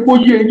bá ṣe kó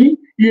yé yín,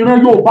 ìran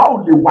Yorùbá ò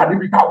lè wà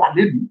níbi tá a wà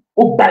lẹ́nu.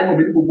 Ó gba ẹnu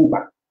mi ní gbogbo ìgbà.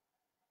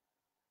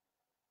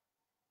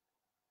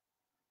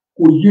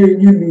 Kò yé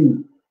yín ni.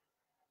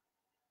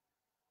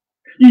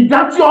 Ìdá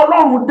tí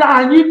Ọlọ́run dá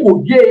yín kò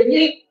yé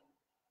yín.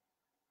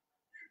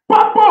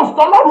 Purpose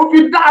tọ́lọ́run fi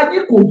dá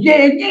yín kò yé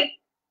yín.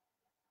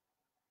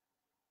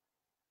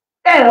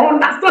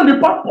 Understand the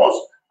purpose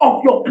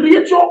of your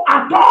creature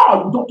at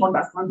all. You don't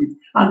understand it.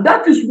 And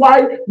that is why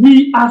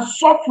we are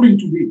suffering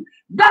today.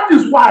 That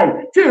is why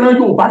tí ìran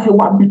Yorùbá ṣe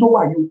wà níbi tó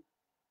wà yìí.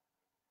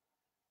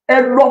 Ẹ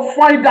lọ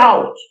find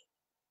out.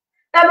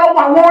 Ẹ lọ wo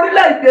àwọn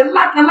orílẹ̀-èdè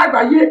ńlá kan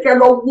lágbàáyé, kẹ́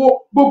lọ wo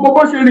gbogbo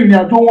bó ṣe rìnrìn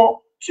àjò wọn.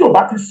 Tí ò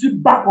bá ti sí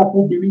backup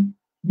obìnrin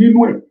nínú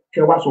ẹ̀,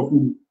 kẹ́ wá sọ fún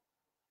mi.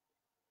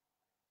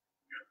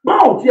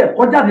 Báwo tí ẹ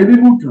kọjáde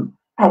nínú ìtàn,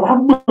 àwa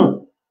mọ̀.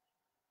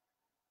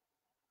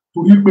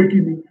 Torí pé kí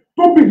ni?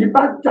 Tóbìnrin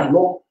bá jà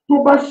lọ, tó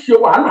bá ṣe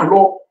wàhálà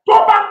lọ, tó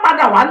bá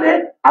padà wálé,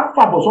 á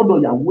fàbọ̀ sọ́dọ̀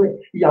ìyàwó ẹ̀.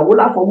 Ìyàwó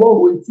láfọwọ́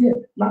ro etí ẹ̀,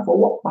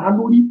 láfọwọ́ pa á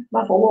lórí,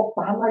 láfọwọ́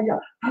pa á láyà,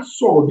 á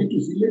sọ̀rọ̀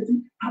nítòsí létí,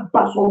 á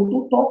bá sọ̀rọ̀ tó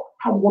tọ́,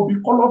 á wọ bí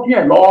kọ́lọ́fín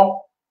ẹ̀ lọ.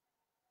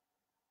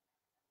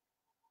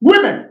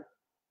 Women,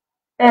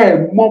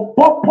 mọ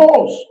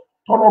purpose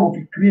tọ́lọ́run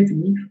fi create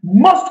yín,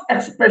 most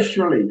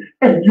especially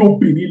ẹ̀yin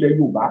obìnrin ilẹ̀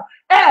Yorùbá.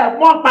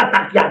 Mọ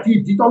pàtàkì àti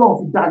ìdí tọ́lọ́run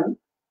fi dá yín,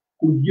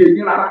 kò yé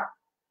yín rárá.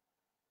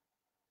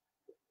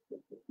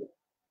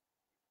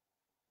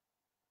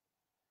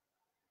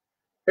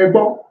 Ẹ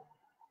gbọ́,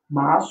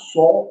 màá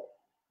sọ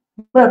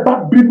bẹ́ẹ̀ bá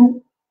bínú,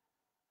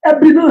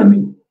 ẹbí náà ni,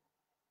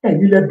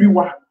 ẹ̀yin lẹ bí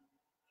wa,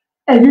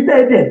 ẹ̀yin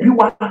tẹ́ bí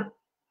wa,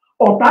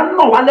 ọ̀tá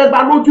náà wà lẹ́gba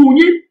lójú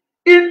yín.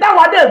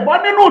 Ìdáwádé gbọ́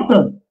nínú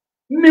ìtàn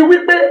ni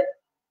wípé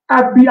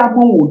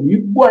abiyamọ ò ní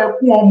gbọ́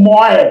ẹkún ọmọ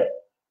ẹ̀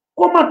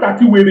kó má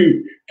tàti wèrè.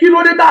 Kí ló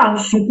dé tá à ń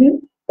sunkún?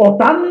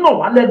 Ọ̀tá náà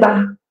wà lẹ́gba,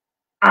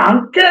 à ń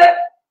ké,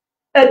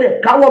 ẹ̀dẹ̀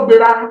káwọ́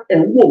gbéra, ẹ̀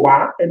ń wò wá,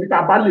 ẹni tá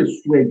a bá lè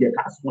sun ẹ̀jẹ̀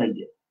ká sun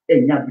ẹ̀jẹ̀.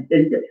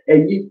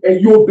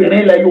 Ẹ̀yin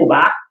obìnrin ilẹ̀ Yorùbá.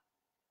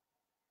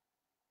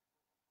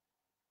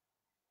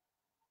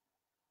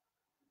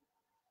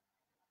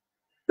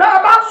 Tá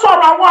a bá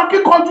sọ̀rọ̀ àwọn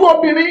akíkanjú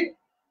obìnrin,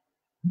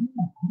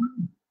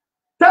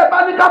 tẹ́ bá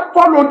ní ká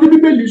fọ́lọ̀ tí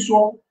Bíbélì sọ,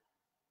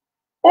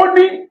 ó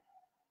ní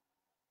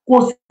kò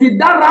sì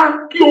dára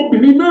kí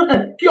obìnrin náà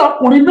kí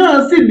ọkùnrin náà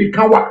sì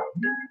nìkan wà.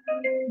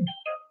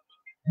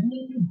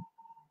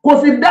 Kò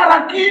sì dára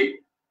kí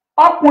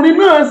ọkùnrin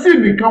náà sì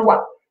nìkan wà.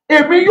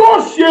 Èmi yóò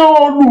ṣe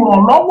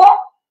olùrànlọ́wọ́,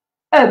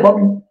 ẹ gbọ́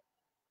mi,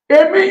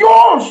 èmi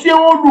yóò ṣe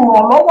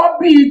olùrànlọ́wọ́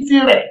bíi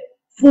tirẹ̀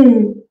fún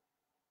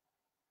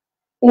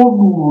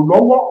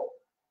olùrànlọ́wọ́,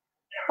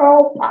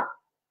 helper.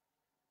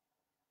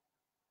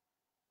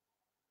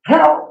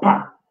 Helper.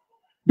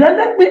 Then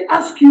let me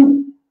ask you,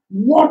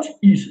 what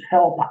is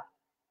helper?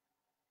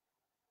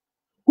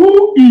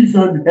 Who is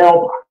an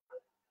helper?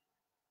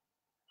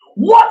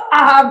 What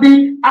are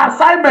the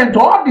assignment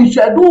or the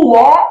schedule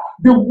or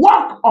the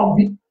work of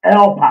the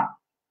helper?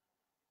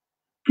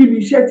 Kí ni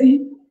iṣẹ́ tí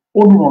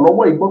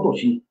olùrànlọ́wọ́ yìí gbọ́dọ̀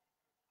ṣe?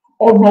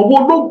 Ọ̀nà wo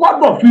ló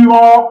gbọ́dọ̀ fi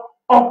ran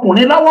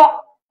ọkùnrin lọ́wọ́?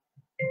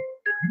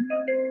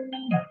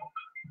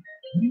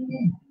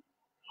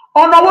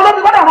 Ọ̀nà wo ló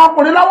fi gbọ́dọ̀ ran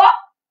ọkùnrin lọ́wọ́?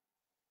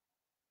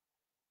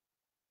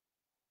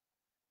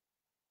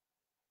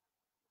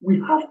 We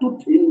have to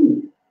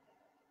think.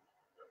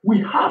 We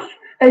have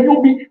ẹ̀yọ́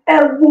bí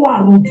ẹ̀wọ́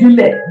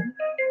àròjinlẹ̀.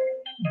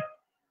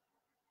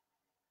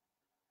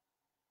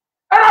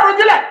 Ẹ̀rọ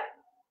àròjinlẹ̀.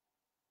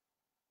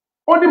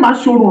 Ó ní máa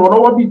ṣe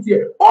olùrànlọ́wọ́ bíi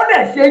tiẹ̀. Ó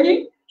dẹ̀ ṣe yín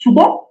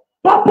ṣùgbọ́n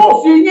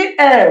purpose yín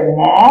ẹ̀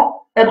mọ́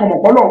ẹ̀kọ́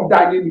mọ̀kọ́ lọ́hùn dá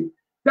yín ni.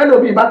 Tẹ́lẹ̀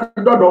omi ìbá ti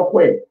dọ́dọ̀ ọkọ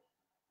ẹ̀.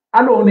 Á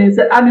lóun ní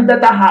sẹ́, á ní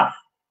better half.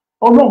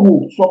 Ọlọ́run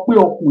ò sọ pé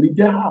ọkùnrin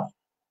jẹ́ half.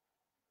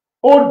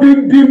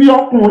 Odindi ni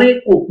ọkùnrin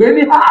kò gbé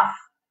ní half.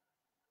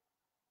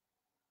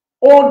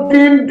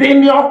 Odindi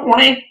ni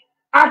ọkùnrin,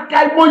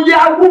 akàìmọye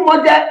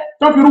arúmọjẹ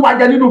tó fi rúwa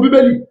jẹ nínú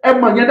Bíbélì, ẹ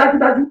mọ̀ yẹn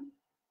dájúdájú.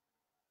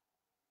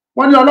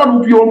 Wọ́n ní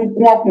Ọlọ́run fi orun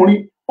kún ọkùnrin,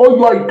 ó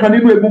yọ ìkan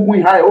nínú egungun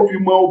ìhà ẹ̀, ó fi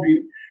mọ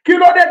obìnrin. Kí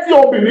ló dé tí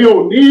obìnrin ò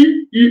ní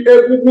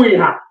egungun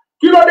ìhà?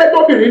 Kí ló dé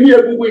tóbìnrin ní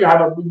egungun ìhà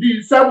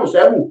bíi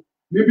 7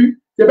 níbí?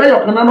 Ṣèbẹ́yọ̀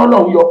kan náà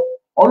lọ́lọ́run yọ,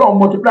 Ọlọ́run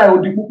multiply ó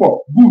di púpọ̀,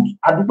 good,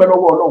 adúpẹ́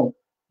lọ́wọ́ Ọlọ́run.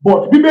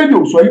 But Bíbélì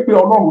ò sọ yí pé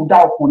Ọlọ́run dá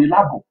ọkùnrin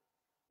láàbọ̀.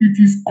 It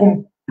is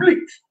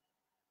complete.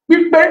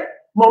 Pípé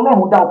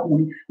lọ́lọ́run dá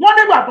ọkùnrin. Wọ́n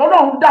nígbà tó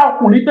Ọlọ́run dá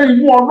ọkùnrin pé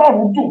inú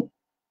Ọlọ́run dùn.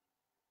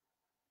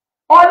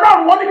 Ọlọ́run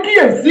wọ́n ní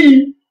kíyèsí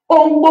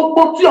ohun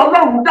gbogbo tí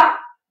Ọlọ́run dá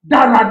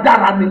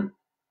dáradára ni.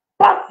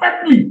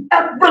 Perfectly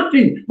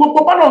everything gbogbo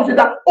bọ́lọ́run ṣe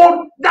dá ó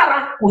dára,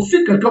 kò sí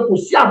kankan, kò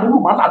sí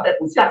àmúlùmálà bẹ́ẹ̀,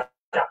 kò sí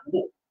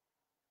àjàkúrò.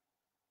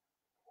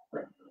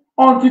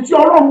 Ọ̀ǹtí tí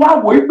Ọlọ́run wá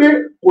wò pé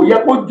kò yẹ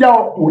kó jẹ́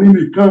ọkùnrin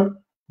nìkan,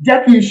 jẹ́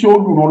kí n ṣe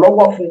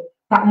olùrànlọ́wọ́ fún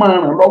ká máa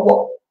ràn lọ́wọ́.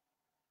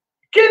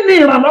 Kí ni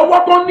ìrànlọ́wọ́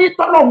tó ní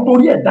tọ́lọ́run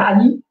torí ẹ̀ dá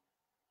yín?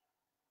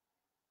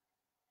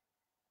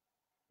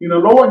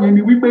 Ìrànlọ́wọ́ yẹn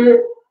ni wípé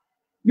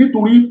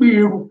nítorí pé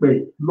erùpẹ̀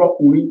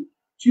lọkùnrin,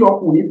 tí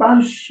ọkùnrin bá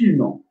ń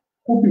ṣìnà,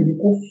 kóbìnrin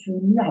kó fún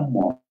ní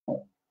àmọ̀ràn,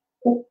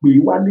 kó pè é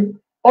wálé.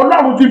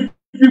 Ọlọ́run ti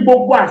fi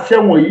gbogbo àṣẹ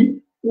wọ̀nyí,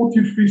 ó ti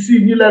fi sí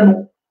yín lẹ́nu,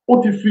 ó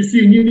ti fi sí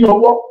yín ní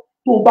ọwọ́.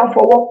 Tó o bá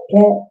fọwọ́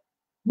kan,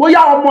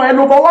 bóyá ọmọ ẹ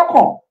ló fọwọ́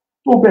kàn,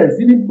 tó bẹ̀rẹ̀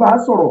sí ní bá a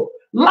sọ̀rọ̀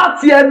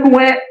láti ẹnu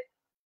ẹ,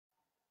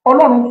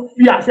 Ọlọ́run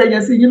fi àṣẹ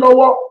yẹn sí yín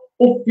lọ́wọ́,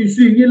 ó fi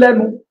sí yín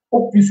lẹ́nu, ó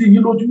fi sí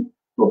yín lójú.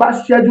 Tó bá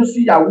ṣẹ́jú sí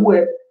ìyàwó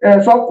ẹ,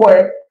 sọ́kọ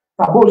ẹ,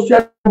 tàbí ó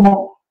ṣẹ́jú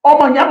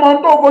ọmọ yẹn mọ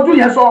tó fojú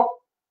yẹn sọ.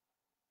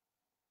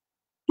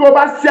 Tó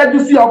bá ṣẹ́jú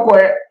sí ọkọ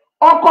ẹ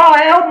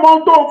mọ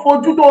tó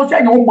fojú tó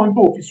ṣẹ́yìn, ó mọ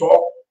tó fi sọ.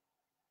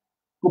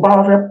 Tó bá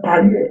wá fẹ́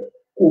parí ẹ̀,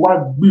 kó wá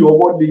gbé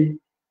ọwọ́ lé,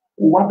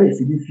 kó wá bẹ̀rẹ̀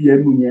sí ní fi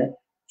ẹnu yẹn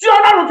tí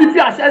Ọlọ́run ti fi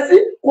àṣẹ sí,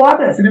 kó wá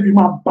bẹ̀rẹ̀ sí ní fi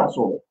máa bá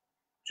sọ̀rọ̀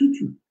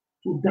tútù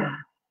tó dáa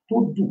tó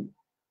dùn.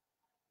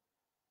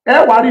 Ẹ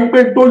wá rí i pé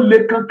tó le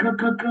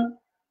kankankankan,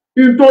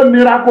 ní tó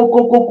nira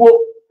kókókókó,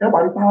 ẹ wá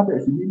rí i pé àwa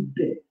bẹ̀rẹ̀ sí ní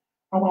dẹ̀,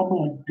 àwa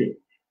máa dẹ̀,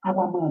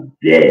 àwa máa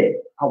dẹ̀,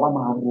 àwa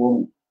máa rọrùn.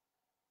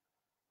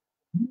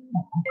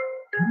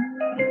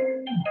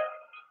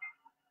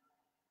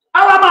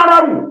 Àwa máa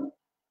rọrùn.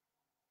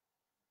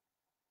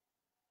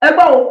 Ẹ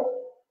gbọ́ o,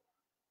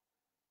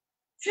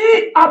 tí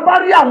a bá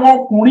rí àwọn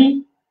ọkùnrin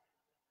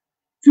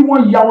tí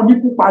wọ́n ya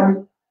oníkúpani,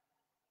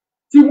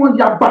 tí wọ́n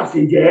ya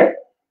bàṣẹ̀jẹ́,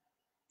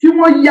 tí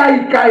wọ́n ya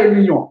ìka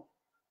ènìyàn,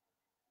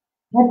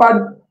 wọ́n bá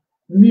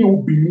ní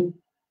obìnrin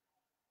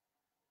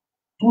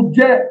tó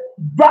jẹ́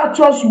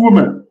virtuous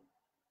woman,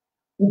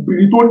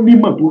 obìnrin tó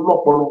nímọ̀ tó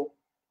lọ́pọlọ,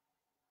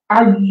 á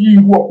yí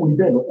irú ọkùnrin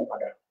bẹ́ẹ̀ lọ́kàn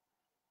padà.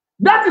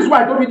 That is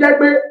why tó fi jẹ́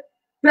pé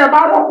tẹ́ ẹ bá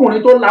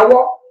rọ́kùnrin tó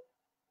lawọ́,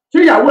 tí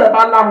ìyàwó ẹ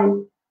bá láhùn,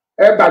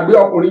 ẹ gbàgbé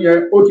ọkùnrin yẹn,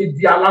 ó ti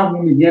di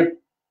aláhùn nìyẹn.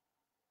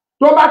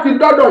 Tó bá ti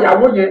dọ́dọ̀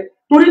ìyàwó yẹn,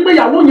 torí pé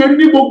ìyàwó yẹn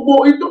ní gbogbo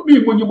ìtòbí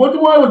ìmọ̀yìnbó tí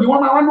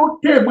wọ́n máa wá ló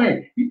tèmọ̀ ẹ̀.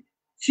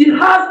 She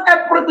has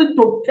everything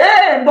to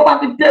tame. Tó bá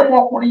ti tèmọ̀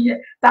ọkùnrin yẹn,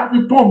 tá a fi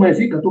tán ọmọ ẹ̀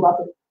sí ìkan tó bá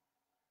fẹ́.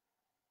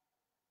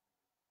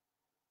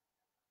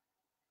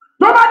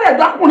 Tó bá dẹ̀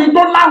dọ́kùnrin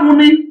tó láhùn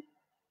ni,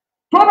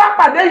 tó bá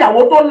pàdé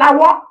ìyàwó tó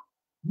láwọ́,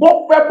 bó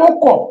fẹ́ bó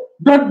kọ̀,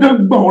 dandan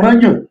gbọ̀nràn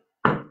yàn,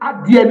 á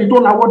di ẹni tó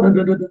láwọ́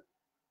dandan.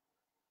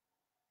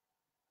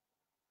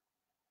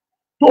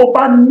 Tó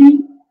bá ní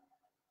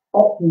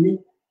ọkùnrin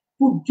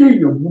tó jẹ́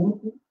èèyàn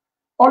burúkú,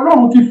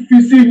 Ọlọ́run ti fi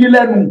sí yín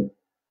lẹ́nu,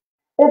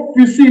 ó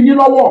fi sí yín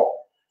lọ́wọ́.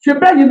 ṣe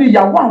bẹ́yìn ni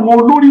ìyàwó àwọn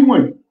olórí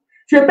wọ̀nyí,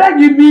 ṣe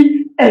bẹ́yìn ni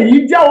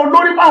ẹ̀yin jẹ́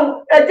olórí fáwọn,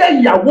 ẹ jẹ́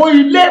ìyàwó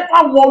ilé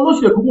fáwọn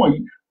olóṣèlú wọ̀nyí,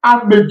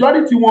 and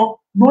majority wọn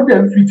ló dẹ̀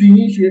ń fi ti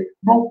yín ṣe,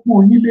 ló ń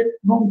pọ́n yín lé,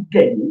 ló ń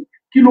gẹ̀ yín.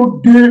 Kí ló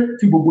dé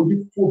tí gbogbo yín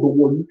fòdò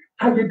wọ yín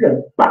káyé dẹ̀ ń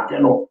bàjẹ́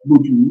lọ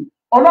lójú yín?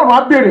 Ọlọ́run á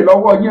béèrè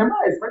lọ́wọ́ yín, ẹ má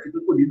expect pé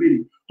kò ní béèrè,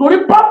 torí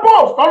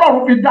purpose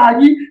tọ́lọ́run fi dá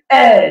yín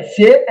ẹ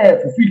ṣe ẹ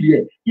fulfill ẹ.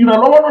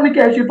 Ìrànlọ́wọ́ náà ní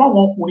kẹ́ ẹ ṣe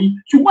fáwọn ọkùnrin,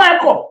 ṣùgbọ́n ẹ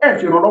kọ̀ ẹ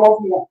ṣe ìrànlọ́wọ́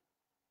fún wọn.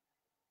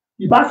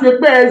 Ìbá ṣe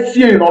pé ẹ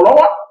ṣe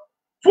ìrànlọ́wọ́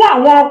fún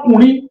àwọn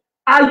ọkùnrin,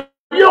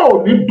 ayé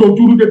ò ní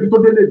dojúrú débi tó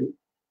délé ni.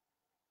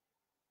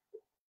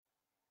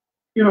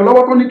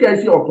 Ìrànlọ́wọ́ tó ní kẹ́ ẹ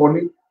ṣe ọ̀tọ̀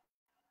ni.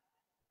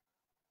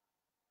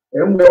 Ẹ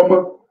ń wẹ ọmọ,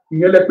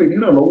 ìyẹn lẹ pè ní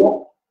ìrànlọ́wọ́.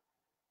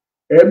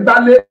 Ẹ ń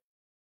dálé,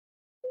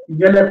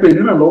 ìyẹn lẹ pè ní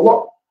ìrànlọ́wọ́.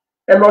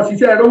 Ẹ lọ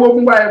ṣiṣẹ́ ẹlọ́wọ́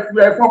fún wa,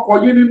 ẹ fọ́kọ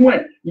yín nínú ẹ̀,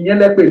 ìyẹn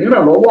lẹ pè ní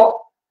ìrànlọ́wọ́.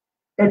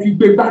 Ẹ ti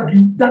gbé gbági,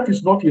 that is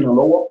not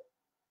ìrànlọ́wọ́.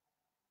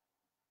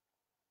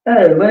 Ẹ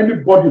ràn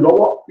anybody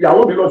lọ́wọ́.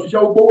 Ìyàwó mi lọ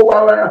ṣiṣẹ́, ó gbówó wá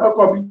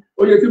ọkọ mi,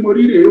 oye tí mo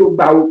rí rèé ó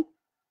gbà o.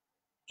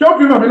 Ṣé ó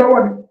fi ràn mí lọ́wọ́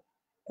ni?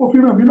 Kò fi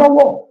ràn mí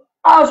lọ́wọ́.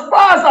 As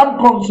far as I'm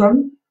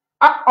concerned,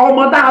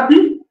 ọmọ dàbí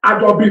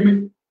àjọbí mi,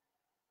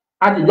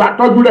 àjèjọ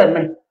àtọ́jú rẹ̀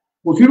mẹ́,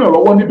 kò sí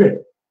ìrànlọ́wọ́ níbẹ̀.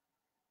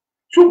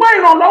 Ṣùgbọ́n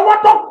ìrànlọ́wọ́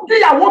tó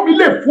tíyàwó mi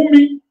lè fún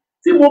mi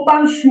tí mo bá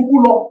ń ṣubú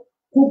lọ,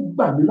 kó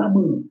gbà mí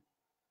lámọ̀ràn.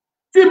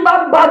 Tí n bá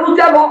ń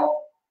banújẹ́ lọ,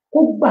 kó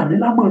gbà mí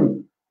lámọ̀ràn.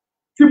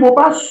 Tí mo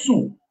bá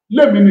sùn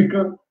lémi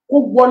nìkan, kó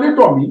wọlé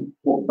tọ̀ mí,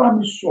 kó bá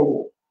mi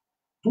sọ̀rọ̀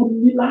tó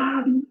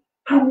níláárí,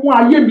 ká mú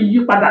ayé mi yí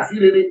padà sí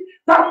rere,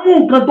 ká mú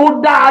nǹkan tó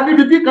dáa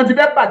níbi tí nǹkan ti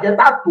fẹ́ bàjẹ́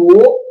tá tó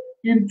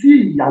tí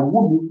ìyàwó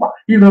mi wà.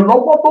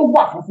 Ìrànlọ́wọ́ tó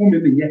wà fún mi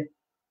nìyẹn.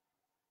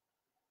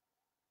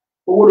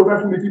 Owó ló fẹ́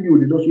fún mi tí mi ò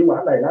lè lọ ṣe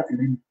wàhálà yìí láti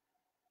rí mi.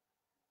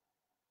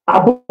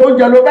 Àbò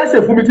oúnjẹ ló fẹ́ ṣe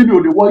fún mi tí mi ò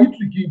lè wọ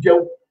ìtì kí n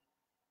jẹun.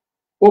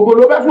 Òbò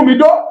ló fẹ́ fún mi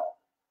dó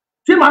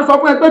tí màá sọ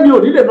fún ẹ pé mi ò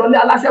ní lè lọlé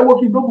aláṣẹ́wó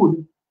kí n dógò ni.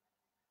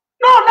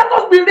 No, let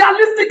us be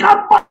realistic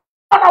and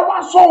bára wa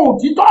sọ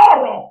òtítọ́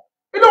ọ̀rọ̀.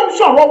 Ilé ń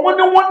sọ̀rọ̀ wọ́n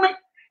ní.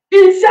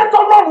 Iṣẹ́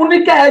tọ́lọ́run ní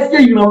kẹ́ ẹ ṣe,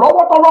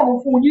 ìrànlọ́wọ́ tọ́lọ́run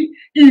fún yín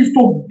is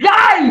to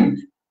guide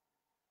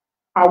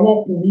àwọn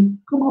ọkùnrin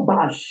kí wọ́n má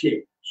bàa ṣẹ̀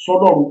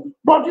sọ́lọ́run.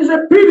 But it's a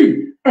pity,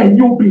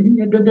 ẹ̀yin obìnrin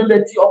yẹn gẹ́gẹ́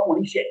lẹ́tí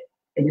ọkùnrin ṣẹ̀,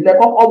 ẹ̀yin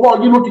lẹ́kọ́ ọwọ́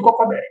yín ló ti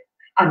kọ́kọ́ bẹ̀rẹ̀,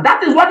 and that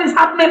is what is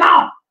happening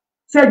now.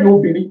 Sẹ́yìn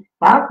obìnrin,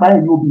 pàápàá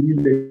ẹ̀yin obìnrin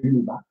ilẹ̀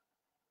Yorùbá.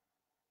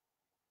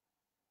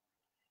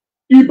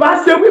 Ìbá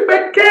ṣe wípé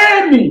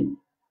Kéènì,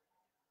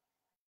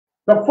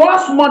 the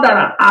first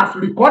murderer as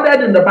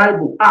recorded in the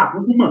Bible,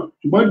 àkúkú mọ̀,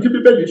 ṣùgbọ́n tí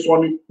Bíbélì sọ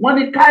ni, wọ́n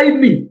ní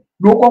Káínì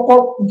ló kọ́kọ́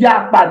jẹ́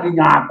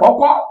apànìyàn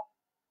àkọ́kọ́.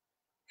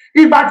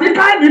 Ìgbà tí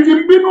Káínì ti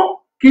bínú,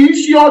 kì í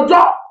ṣe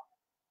ọjọ́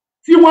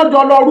tí wọ́n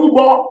jọ lọ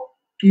rúbọ,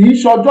 kì í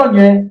ṣe ọjọ́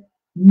yẹn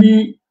ni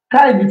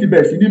Káínì ti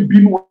bẹ̀rẹ̀ sí ní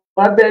bínú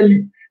Ábẹ́lì.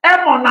 Ẹ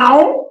mọ̀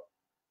náà,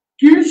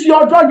 kì í ṣe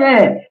ọjọ́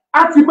yẹn,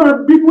 á ti máa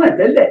bínú ẹ̀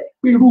tẹ́lẹ̀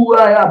pé irú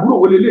àbúrò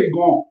wo lélẹ̀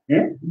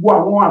gan-an, wo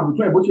àwọn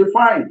àgùntàn ẹ̀ bó ṣe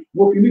fáìn,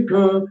 wo kìíní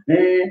kan,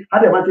 á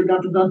dẹ̀ máa ṣe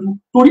gantugantu.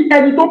 Torí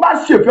ẹni tó bá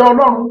ṣèfẹ́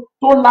Ọlọ́run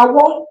tó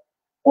lawọ́,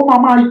 ó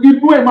máa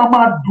inú ẹ̀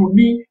máa dùn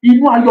ní,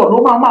 inú ayọ̀ ló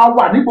máa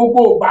wà ní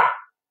gbogbo ìgbà.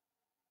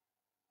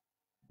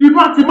 Inú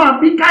àti máa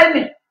bí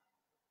Káínì.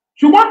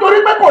 Ṣùgbọ́n torí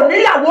pé kò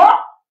níyàwó,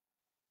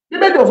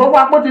 Bíbélì ò sọ fún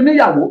wa pé ó ti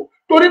níyàwó,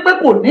 torí pé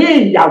kò ní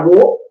ìyàwó,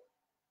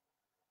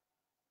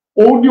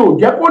 òun ni ò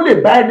jẹ́ kó lè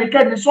bá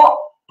ẹnikẹ́ni sọ.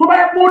 Tó bá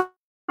yẹ kó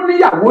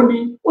níyàwó ni,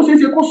 ó ṣeé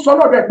ṣe kó sọ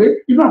lọ́dọ̀ ẹ̀ pé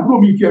inú àbúrò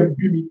mi ti ẹ̀rù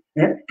bí mi,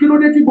 kí ló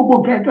dé tí gbogbo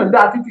nǹkan ẹ̀ kàn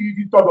dáa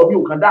títí tọ̀dọ̀ mi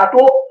ò kàn dáa tó.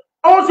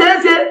 Ó ṣeé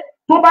ṣe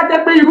tó bá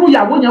jẹ́ pé irú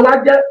ìyàwó yẹn wá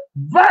jẹ́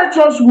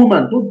virtuous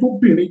woman tó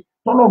tóbìnrin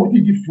tọ́lọ́run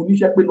dídí fún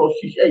níṣẹ́ pé lọ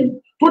ṣiṣẹ́ yìí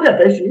tó dẹ̀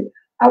fẹ́ ṣe,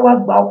 á wá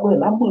gba ọkọ ẹ̀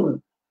lámọ̀ràn,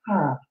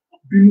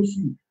 bínú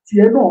sí i,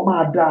 tiẹ̀ náà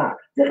máa dáa,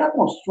 jẹ́ ká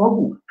kàn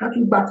struggle, ká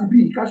tún gba ti bí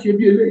yìí, ká ṣe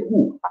bí eléyìí wò,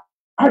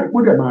 á rí pé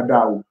ó dẹ̀ máa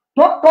dáa o.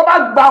 Tó bá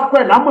gba ọkọ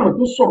ẹ̀ lámọ̀ràn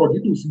tó sọ̀rọ̀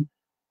dídùn sí i,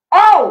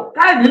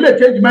 Káínì lè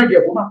change mind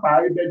ẹ̀ kó má pa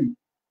Ábẹ́lì.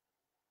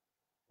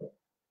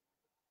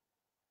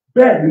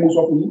 Bẹ́ẹ̀ ni mo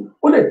sọ fún yín,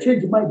 ó lè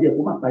change mind ẹ̀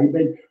kó má pa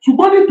Ábẹ́lì.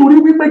 Ṣùgbọ́n nítorí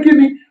wípé kí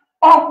ni,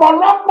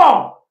 ọ̀pọ̀lọpọ̀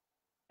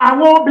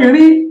àwọn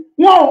obìnrin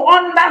wọn ò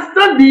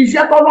understand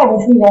iṣẹ́ tọ́lọ́run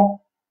fún wọn.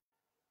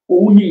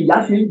 Òun ni ìyá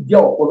ṣe ń jẹ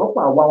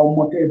ọ̀pọ̀lọpọ̀ àwa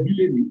ọmọ tẹ́ bí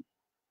lèmi.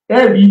 Ẹ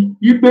rí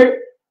i pé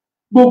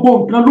gbogbo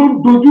nǹkan ló ń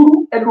dojúrú,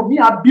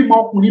 ẹlòmíà bímọ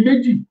ọkùnrin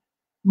méjì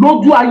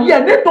lójú ayé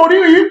ẹ̀ nítorí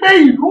wípé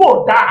ìlú ò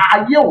dáa,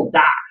 ayé ò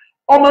dáa.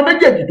 Ọmọ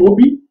méjèèjì tó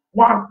bí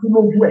wọn á kú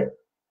lójú ẹ̀.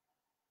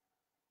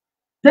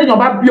 Téèyàn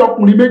bá bí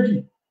ọkùnrin méjì,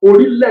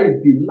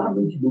 orílẹ̀-èdè ńlá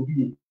méjì ló bí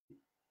yẹn.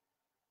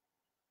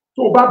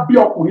 Tó o bá bí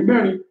ọkùnrin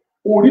mẹ́rin,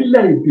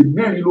 orílẹ̀-èdè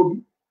mẹ́rin ló bí.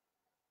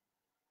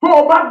 Tó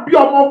o bá bí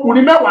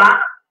ọmọkùnrin mẹ́wàá,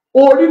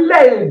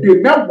 orílẹ̀-èdè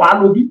mẹ́wàá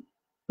ló bí.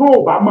 Tó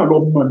o bá mọ̀ lọ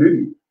mọ̀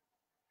lẹ́yìn.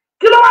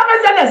 Kí ló wá fẹ́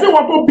ṣẹlẹ̀ sí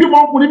wọn tó bímọ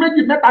ọkùnrin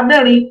méjì mẹ́ta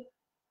mẹ́rin?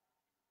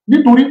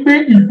 Nítorí pé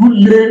ìlú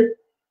le,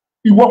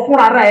 ìwọ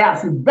fúnra rẹ̀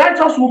as a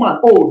virtuous woman,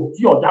 ò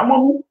di ọ̀dà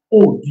mọ́mú, ò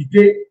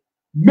dìde,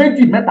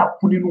 méjì mẹ́ta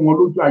kú nínú wọn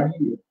lójú ayé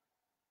rẹ̀.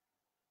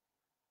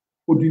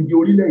 Odindi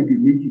orílẹ̀-èdè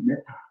méjì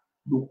mẹ́ta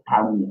ló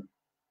parun wọn.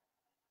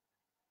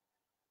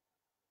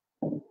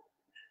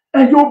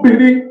 Ẹ̀yin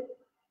obìnrin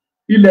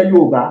ilẹ̀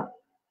Yorùbá,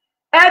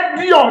 ẹ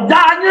di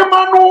ọ̀dà yín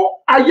mọ́nú,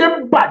 ayé ń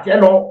bàjẹ́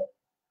lọ.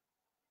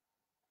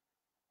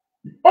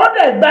 Ó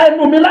dẹ̀ gba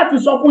ẹnu mi láti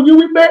sọ fún yín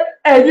wípé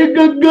ẹ̀yin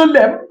gangan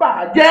lẹ̀ ń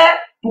bàjẹ́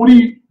torí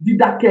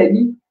dídákẹ́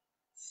yín,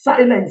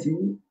 silence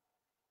yín.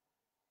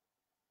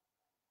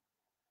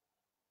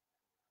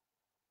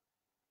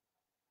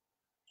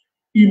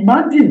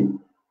 Imagine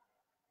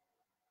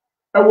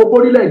ẹ wo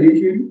bórílẹ̀-èdè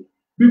ṣe rí,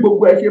 bí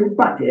gbogbo ẹ ṣe ń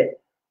bàjẹ́.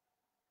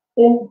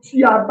 Ohun tí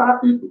a bá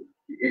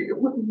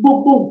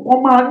gbogbo nǹkan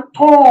máa ń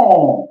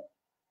tàn.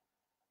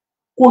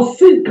 Kò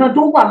sí nǹkan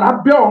tó wà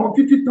lábẹ́ ọ̀run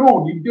títí tán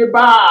ò ní dé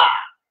bá.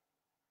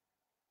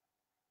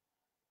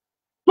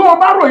 Tó o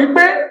bá ròyìn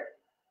pé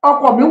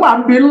ọkọ mi wà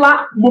ń bí ńlá,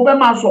 mo fẹ́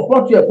máa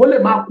sọ̀pọ̀tì ẹ̀ kó lè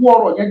máa kó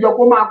ọrọ̀ yẹn jọ,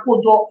 kó máa kó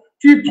jọ,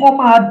 títán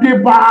máa dé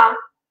bá.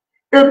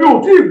 Èmi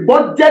ò tí ì gbọ́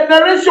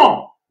generation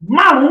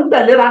márùn-ún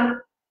tẹ̀léra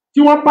tí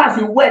wọ́n pass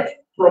wet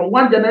from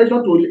one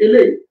generation to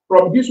eléyìí,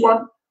 from this one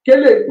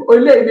kélé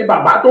eléyìí ni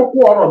bàbá tó kó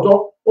ọrọ̀ jọ,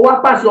 ó wá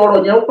pàṣẹ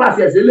ọrọ̀ yẹn, ó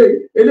pàṣẹ sí eléyìí,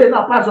 eléyìí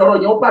náà pàṣẹ ọrọ̀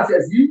yẹn, ó pàṣẹ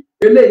sí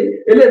eléyìí,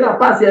 eléyìí náà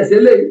pàṣẹ sí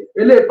eléyìí,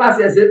 eléyìí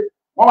pàṣẹ sí,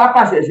 wọ́n wá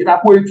pàṣẹ sí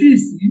dàpọ̀ etí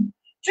ìsí.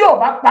 Tí ò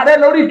bá parẹ́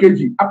lórí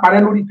ìkejì, á parẹ́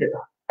lórí ìkẹta.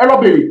 Ẹ lọ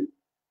bèrè.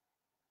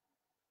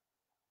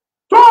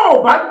 Tó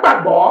o bá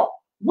gbàgbọ́,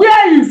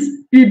 where is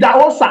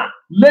Ìdáhòsà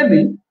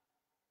lẹ́nìí?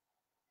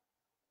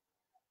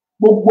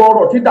 Gbogbo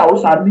ọrọ̀ tí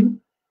Ìdáhòsà ní,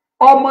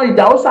 ọmọ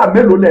Ìdáhòsà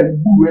mélòó lẹ̀ ń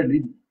gbúrò ẹ̀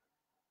lẹ́nìí?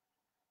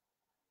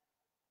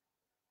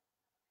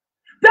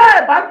 Tẹ́ ẹ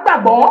bá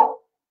gbàgbọ́,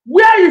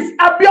 where is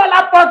Abiola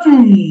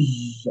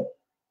Portus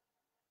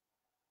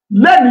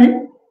lẹ́nìí?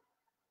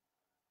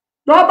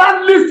 Tó bá ń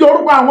list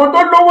orúkọ àwọn tó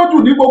lówó jù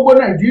ní gbogbo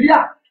Nàìjíríà,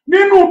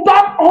 nínú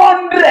top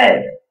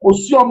 100 kò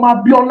sí ọmọ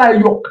Abiola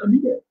ẹyọ kan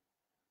níbẹ̀.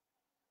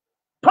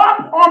 Top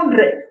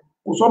 100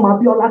 kò sí ọmọ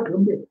Abiola kan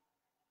níbẹ̀.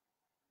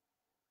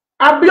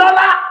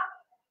 Abiola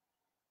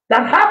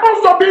that happens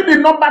to be the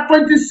number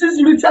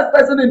 26 richest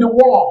person in the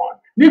world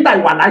nígbà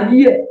ìwà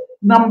láyé ẹ̀,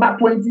 number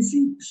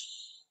 26.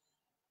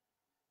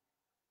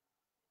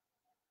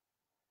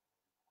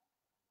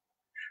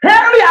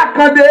 Henry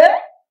Akande,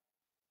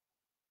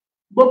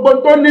 gbogbo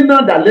tó ní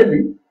náà dà lẹ́bi.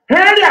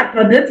 Henry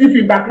Akande ti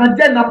fìgbà kan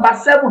jẹ́ number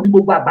 7 ní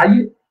gbogbo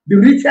àgbáyé, the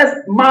richest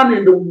man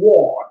in the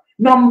world.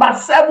 Number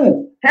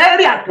 7,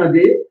 Henry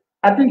Akande,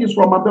 I think he's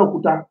from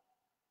Abeokuta.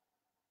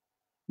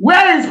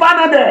 Where is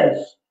Fernandez?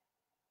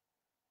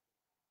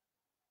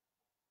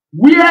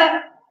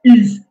 Where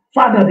is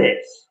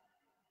Fernandez?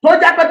 Tó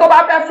jẹ́ pé tó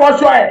bá fẹ́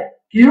fọṣọ ẹ̀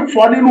kì í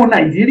fọ nínú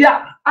Nàìjíríà,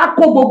 á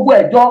kó gbogbo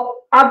ẹ̀jọ́,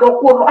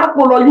 á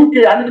kó lọ UK,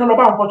 àníkan lọ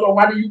bá ń fọṣọ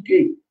wá ní UK.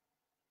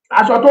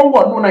 Aṣọ tó ń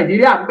wọ̀ nínú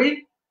Nàìjíríà ń bí,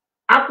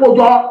 á kó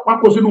jọ, wọn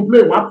kó sínú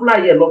plane, wọn fly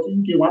ẹ̀ lọ sí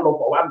UK, wọn lọ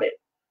fọ̀ wá bẹ̀.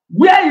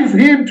 Where is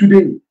him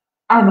today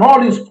and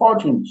all his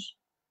fortunes?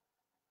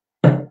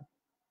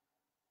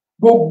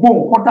 Gbogbo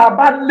nǹkan tá a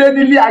bá lé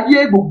nílé ayé,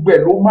 gbogbo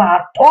ẹ̀ ló máa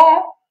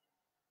tán.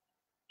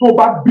 Tó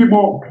bá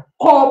bímọ,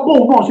 kọ́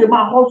bóun náà ṣe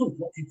máa hustle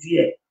fún títí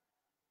ẹ̀.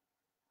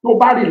 Tó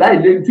bá rí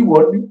láìlé tí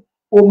wọ́n ní,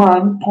 ó máa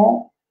ń tán.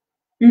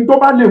 Ní tó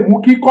bá lè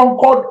mú kí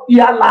Concord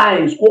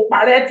Airlines kó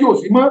parẹ́ tí ò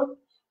sí mọ́,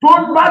 tó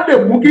bá lè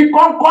mú kí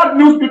Concord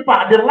newspaper,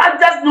 the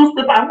largest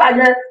newspaper ńgbà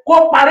yẹn, kó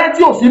parẹ́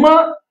tí ò sí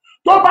mọ́,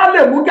 tó bá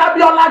lè mú kí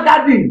Abiola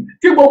Garden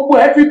tí gbogbo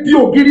ẹ̀ fi di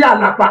ògiri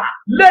àlàpà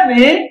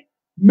lẹ́nìí,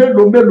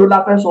 mélòó la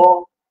fẹ́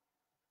sọ.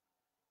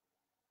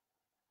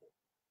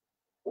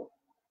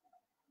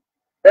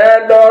 Ẹ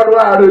lọ́rọ̀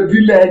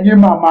àròjinlẹ̀ yín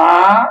màmá.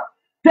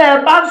 Tẹ́ ẹ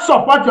bá ń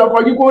sọ̀pọ̀tì ọkọ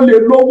yín kó lè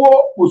lówó,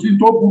 kò sí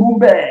tó burú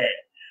bẹ́ẹ̀.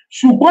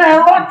 Ṣùgbọ́n ẹ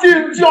rántí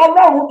tí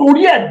Ọlọ́run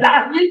torí ẹ̀ dá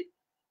yín.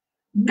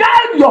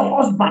 Guide your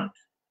husband.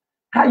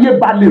 Káyé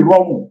ba lè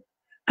rọrùn.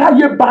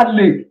 Káyé ba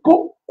lè kó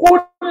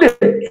lè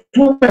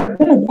tún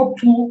mẹ̀kúnnù, kó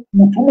tu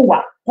mùtúmù wá,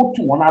 kó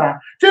tù wọ́n lára.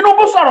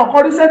 Tinubu sọ̀rọ̀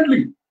kan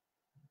recently.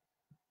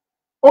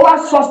 Ó wá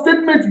sọ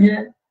statement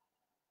yẹn.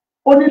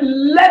 Ó ní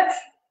let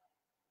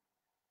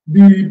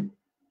the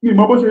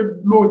ìmọ̀ bó ṣe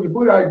lo òyìnbó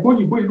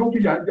ìgbóyìnbó yìí ló fi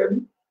yà ń jẹ mí.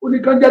 Ó ní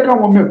kán jẹ́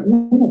káwọn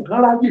mẹ̀kúnnù kan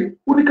ráyè.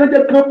 Ó ní kán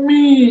jẹ́ kán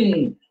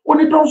míì. Ó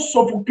ní don't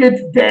suffocate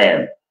them.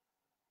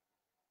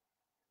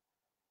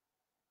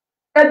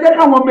 Ẹ jẹ́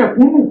káwọn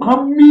mẹ̀kúnnù kan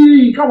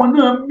míì, káwọn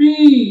náà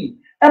míì.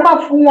 Ẹ má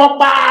fún wọn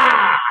pa.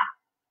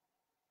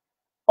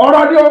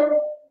 Ọ̀rọ̀ ni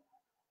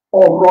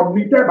ọ̀rọ̀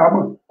ni tẹ́bà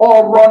mọ̀.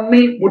 Ọ̀rọ̀ ni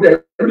mo dẹ̀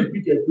rí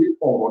píjẹ pé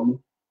ọ̀rọ̀ ni.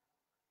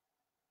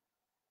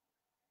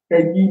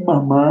 Ẹ̀yin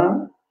màmá,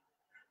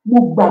 mo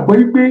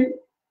gbàgbọ́ pé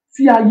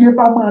tí ayé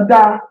bá máa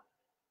dáa,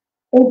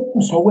 ó kù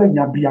sọ́wọ́ ẹ̀yin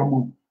abiyamọ.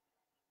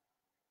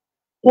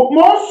 Mo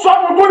ń sọ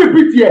mo tó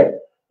rìpítì ẹ̀,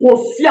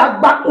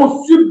 kò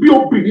sí bí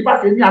obìnrin bá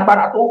ṣe ní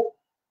agbára tó.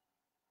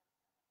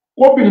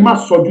 Kóbìnrin má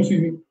sọjú sí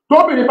ni.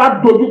 Tóbìnrin bá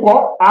dojú kọ,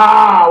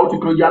 ó ti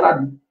kan yálà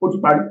ni, ó ti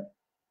parí.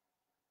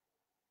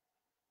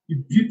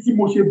 Ìdí tí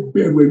mo ṣe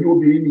bẹ̀rù ẹ̀yin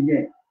obìnrin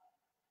nìyẹn.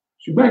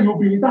 Ṣùgbọ́n ẹ̀yin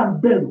obìnrin tá à ń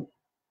bẹ̀rù,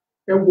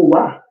 ẹ wò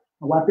wá,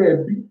 àwa tẹ́ ẹ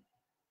bí,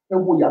 ẹ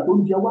wo ìyà tó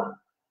ń jẹ wá.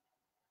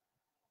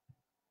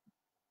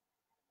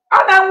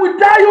 And I will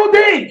tell you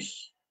this.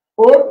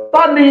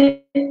 Òótọ́ ni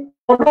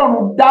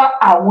Ọlọ́run dá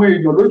àwọn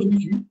èèyàn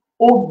lójijì.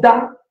 Ó dá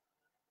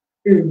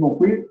èèyàn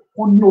pé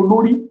ó ní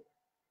olórí.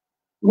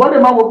 Ìwọ́n lè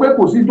máa wo pé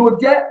kò sí tó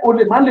jẹ́, o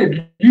lè má lè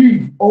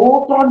lead.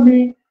 Òótọ́ ni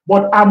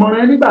but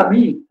àmọ̀ràn nígbà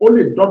míì ó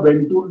lè dọ̀dọ̀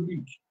ẹni tó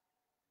lead,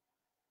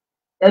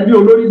 ẹni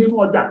olórí nínú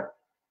ọjà.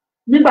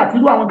 Nígbà tí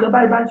irú àwọn kan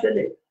báyìí bá ń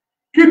ṣẹlẹ̀,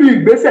 kí ni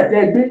ìgbésẹ̀ tẹ́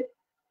ẹ gbé?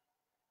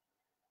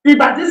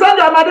 Ìgbà tí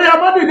Sunday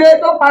Adéyẹmọ dìde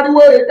tó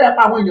pariwo ètò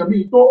ẹ̀pà àwọn èèyàn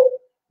míì tó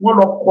wọ́n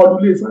lọ kọlu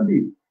ilé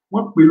Sunday,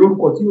 wọ́n pè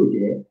lórúkọ tí ò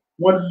jẹ́,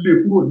 wọ́n lé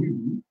kúrò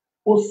nílùú,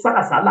 ó sá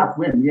àsálà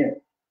fún ẹ̀mí ẹ̀.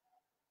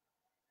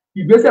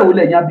 Ìgbésẹ̀ wo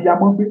lẹ̀yin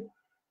abiyamọ gbé?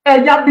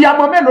 Ẹ̀yin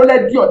abiyamọ mélòó lẹ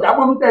di ọ̀dà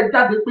mọ́nú tẹ́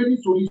jáde pé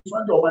nítorí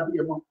Sunday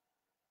Adéyẹmọ?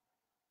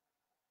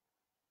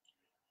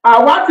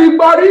 Àwa ti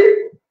gbọ́ rí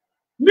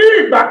ní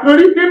ìgbà kan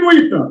rí nínú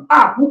ìtàn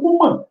àkúkú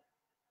mọ̀.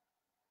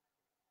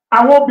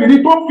 Àwọn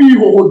obìnrin tó fi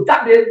ìhòòhò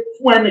jáde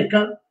fún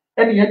ẹnìkan,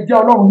 ẹnìyẹn jẹ́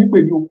Ọlọ́run nípè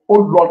ní ó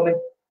lọ ní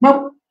mọ́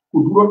kò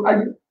dúró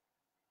láyé.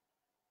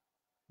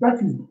 That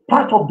is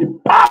part of the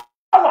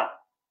power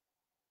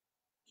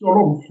tí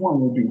Ọlọ́run fún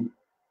àwọn obìnrin.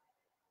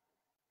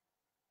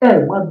 Ẹ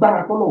mọ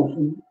agbára tọ́lọ́run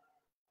fún yín.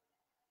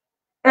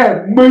 Ẹ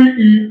mọ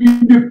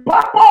the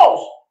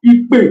purpose,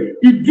 ìpè,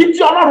 ìdí tí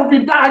Ọlọ́run fi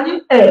dá yín,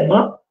 ẹ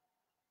mọ̀.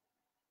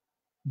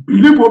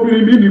 Bìlífù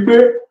obìnrin mi ni pé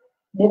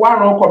mo wá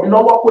ran ọkọ mi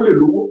lọ́wọ́ kó lè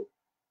lówó,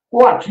 kó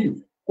achieve,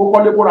 kó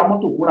kọ́lé, kó ra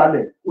mọ́tò, kó ra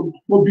lẹ̀,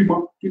 kó bímọ,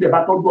 kí lè bá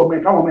tọ́jú ọmọ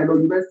ẹ̀, káwọn ọmọ ẹ̀ lọ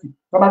yunifásitì,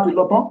 tó bá ti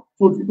lọ tán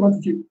tó ti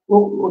ṣe ó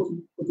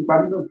ti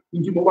parí náà.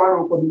 Ǹjí mo wá ran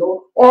ọkọ mi lọ́wọ́.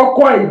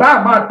 Ọkọ ẹ̀ bá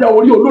máa tẹ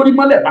orí olórí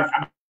mọ́lẹ̀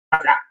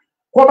bàṣàbàṣà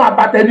kó máa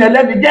bà tẹni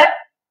ẹlẹ́ni jẹ́.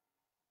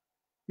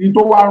 Ní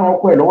tó wá ran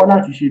ọkọ ẹ̀ lọ́wọ́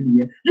láti ṣe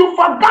nìyẹn. You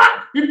forgot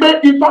pé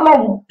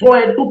ìtọ́lọ́run tọ́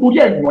ẹ tó torí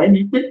ẹ̀yàn ẹni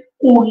pé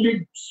kó lè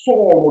sọ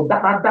ọ̀rọ̀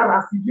dáradára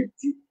sí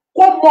létí,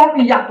 kó mọ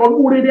ìyàtọ̀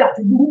ní rere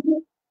àti burúkú.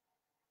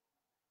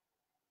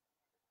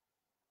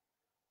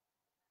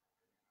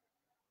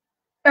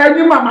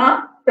 Ẹ̀yin màmá,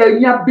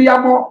 ẹ̀yin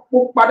abiyamọ, mo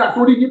padà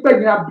sórí yín pé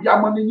ẹ̀yin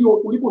abiyamọ ni yín o,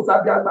 torí kò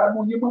sábì agbára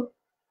yín mọ́.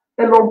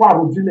 Ẹ lọ wá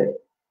àròjinlẹ̀.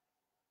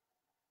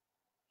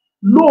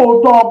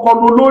 Lóòótọ́ ọkọ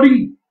ló lórí,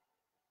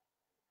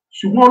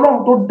 ṣùgbọ́n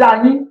Ọlọ́run tó dá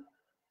yín,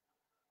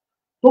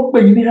 tó pè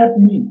yín ní help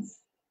me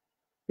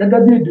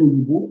gẹ́gẹ́ bí èdè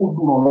òyìnbó, ó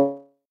dùn ọ̀rọ̀.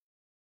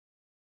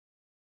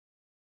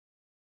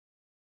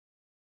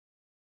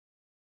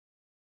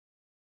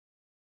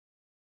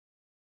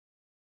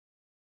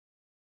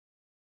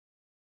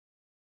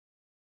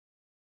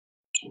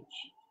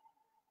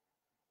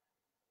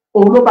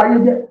 Òun ló bá yé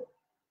jẹ́.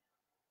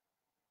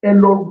 Ẹ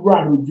lọ ru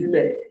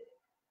àròjinlẹ̀,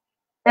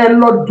 ẹ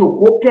lọ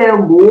jòkó kẹ́ ẹ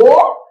rò ó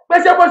pé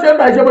ṣé bó ṣe ń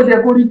bá ṣé bó ṣe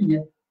kó rí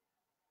nìyẹn.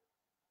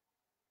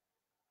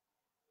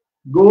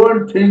 Go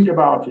and think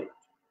about it,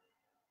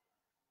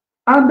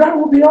 and that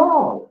will be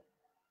all.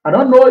 I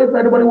don't know if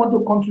anybody want to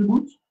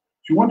contribute.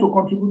 If you want to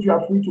contribute, you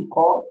are free to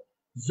call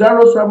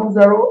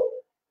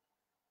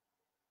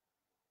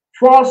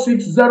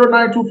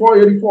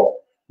 070-4609-2484.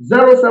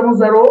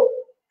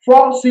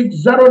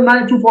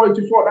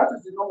 070-4609-2484. That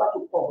is the number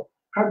to call.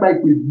 Ká gba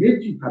ìpè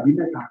méjì tàbí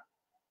mẹ́ta.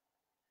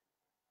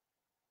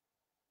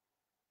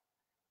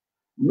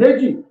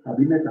 Méjì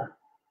tàbí mẹ́ta.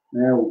 Ẹ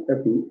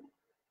pè.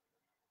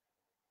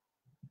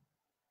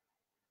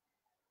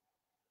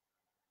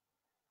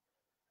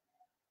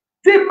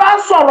 Tí bá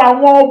sọ̀rọ̀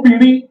àwọn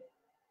obìnrin,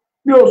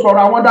 mi ò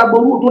sọ̀rọ̀ àwọn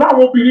dagboru, torí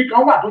àwọn obìnrin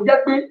kan wà tó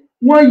jẹ́ pé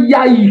wọ́n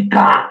ya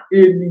ìkà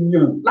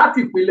ènìyàn láti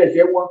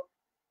ìpilẹ̀ṣẹ̀ wọn.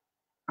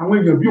 Àwọn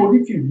èèyàn bí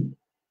onítìrí,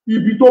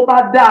 ibi tó bá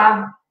dáa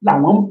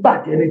làwọn ń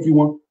bàjẹ́ ní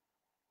tiwọn.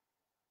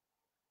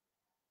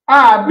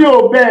 Àbí ò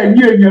bẹ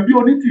ẹ̀yin èèyàn bí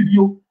onítìrí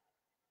o.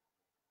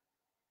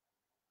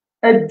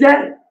 Ẹ jẹ́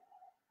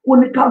kó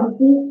ní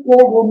kálukú kó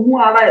ronú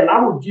ara ẹ̀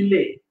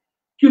láròjinlẹ̀,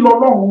 kí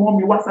lọ́lọ́run rán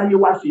mi wá sáyé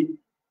wá ṣe.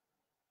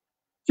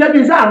 Ṣé kí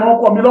n sá àwọn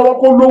ọkọ mi lọ́wọ́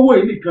kó lówó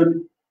yìí nìkan ni,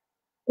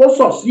 kó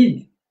succeed?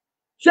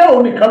 Ṣé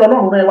òun nìkan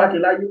lọ́lọ́run rán ẹ wá ṣe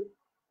láyé?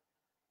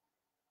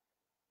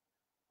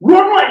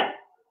 Ronú ẹ̀.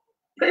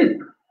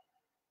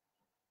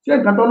 Ṣé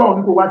nǹkan tọ́lọ́run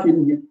ní kó wá ṣe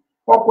nìyẹn?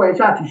 Ọkọ ẹ̀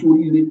ṣáà ti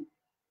ṣoríire.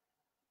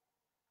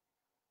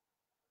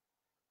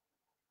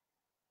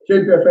 Ṣé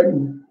ń tẹ́ fẹ́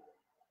nìyẹn?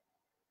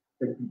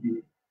 Ẹ dìde.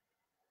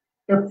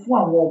 Ẹ fún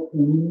àwọn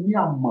ọkùnrin ní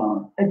àmọ̀ràn.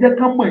 Ẹ jẹ́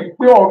ká mọ̀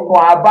pé ọ̀nà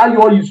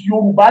àbáyọ is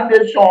Yorùbá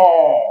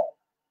nation.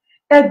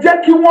 Ẹ jẹ́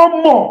kí wọ́n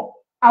mọ̀.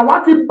 Àwa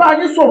ti bá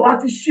yín sọ̀rọ̀,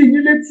 àti ṣí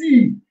yín létí,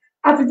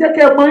 àti jẹ́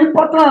kẹ́ ẹ mọ̀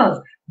importance.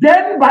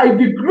 Then by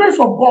the grace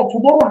of God,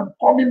 tomorrow I'm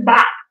coming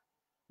back.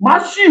 Màá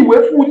ṣí ìwé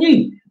fún yín.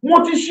 Mo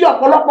ti ṣí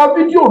ọ̀pọ̀lọpọ̀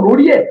fídíò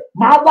lórí ẹ̀.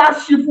 Màá wá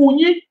ṣí fún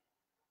yín.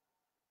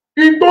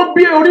 Ìtò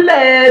bí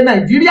orílẹ̀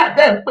Nàìjíríà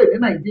tẹ́ ń pè ní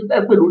Nàìjíríà tẹ́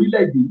ń pè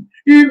lórílẹ̀-èdè.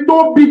 Ìtò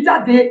bí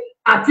jáde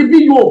àti bí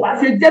Yorùbá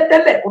ṣe jẹ́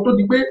tẹ́lẹ̀ kó tó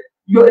di pé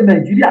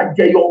Nàìjíríà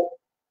jẹyọ.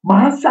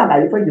 Màá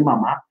ṣàlàyé fẹ́yìn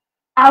màmá.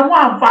 Àwọn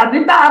àǹfààní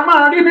tá a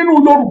máa rí nínú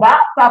Yorùbá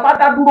tá a bá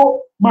dá dúró,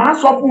 màá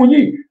sọ fún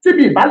yín. Tí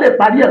mi ìbá lè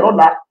parí ẹ̀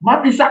lọ́la, màá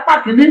fi sapá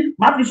kìíní,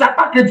 màá fi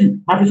sapá kejì,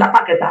 màá fi sapá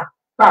kẹta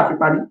tá a fi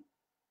parí.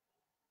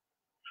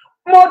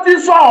 Mo ti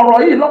sọ ọ̀rọ̀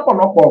yìí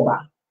lọ́pọ̀lọpọ̀ ọ̀gbà.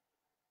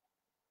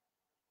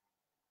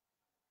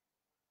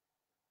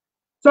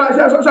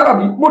 Sọ́ra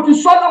mi, mo ti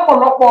sọ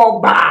lọ́pọ̀lọpọ̀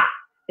ọ̀gbà.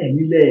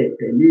 Ẹ̀yin lẹ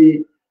tẹ̀lé.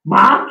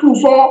 Màá tún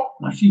sọ,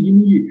 màá sì yín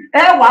níyè.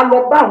 Ẹ wá lọ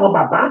bá àwọn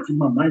bàbá àti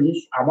màmá yín,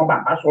 àwọn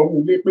bàbá sọ ní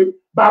ilé pé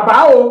bàbá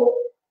o,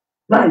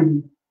 báyìí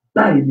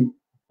báyìí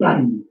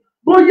báyìí.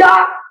 Bóyá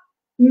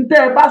ntẹ́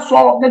ẹ bá sọ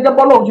gẹ́gẹ́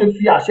bọ́lọ́run ṣe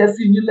fi àṣẹ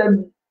sí yín lẹ́nu,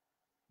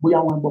 bóyá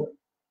wọ́n gbọ́.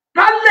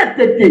 ká lè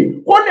tètè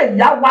kó lè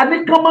yá wa ní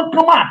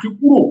kánmọ́kánmọ́ àti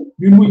kúrò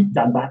nínú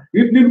ìjàmbá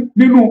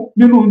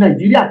nínú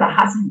Nàìjíríà tá a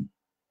há sí.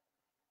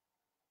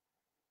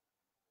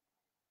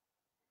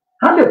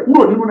 Ká lè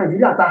kúrò nínú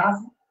Nàìjíríà tá a há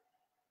sí.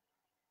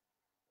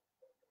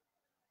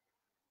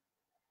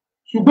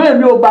 Ṣùgbọ́n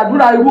èmi ò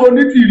gbàdúrà irú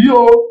onítìrí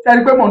o,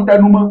 ṣẹ́ni pé mò ń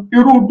tẹnu mọ́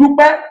irú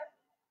Dúpẹ́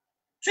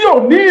tí ò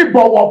ní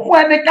ìbọ̀wọ̀ fún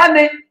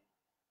ẹnikẹ́ni.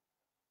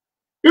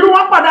 Irú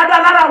wọn pàdádá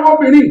lára àwọn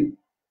obìnrin.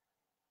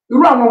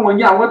 Irú àwọn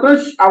wọ̀nyí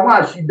àwọn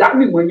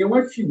àṣìdánì wọ̀nyí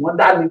wọ́n sì wọ́n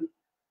dá ni.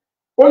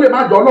 Ó lè má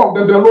jọ Ọlọ́run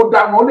gangan ló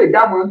dá wọn, ó lè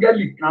dá wọn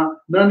áńgẹ́lì kan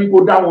náà ní kó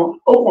dá wọn,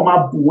 ó kàn máa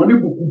bù wọ́n ní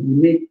bùkúbù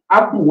ni, á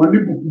bù wọ́n ní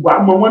bùkúbù, á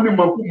mọ wọ́n ní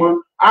mọ̀kúmọ̀,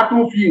 á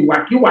tún fi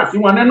ìwàkíwà sí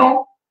wọn nínú.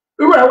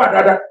 Irú ẹ̀ wà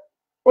dáadáa.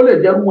 Ó lè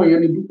jẹ́ irú wọn yẹn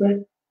ní Dúpẹ́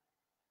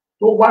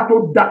tó wá tó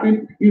da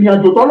ìrìn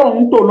àjò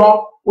tọ́lọ́run tó lọ,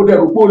 ó dẹ̀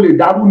rò pé ó lè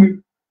dàrú ni,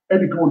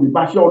 ẹnìkan ò lè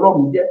bá ṣe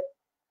Ọlọ́run jẹ́.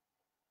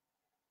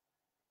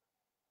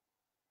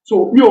 So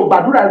mi ò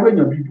gbàdúrà irú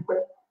èèyàn bíi Dúpẹ́.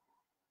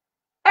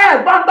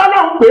 Bá ń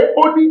tọ́lọ́run pé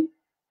ó ní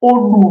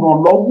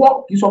olùrànlọ́wọ́,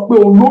 kì í sọ pé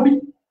olórí.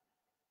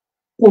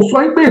 Kò sọ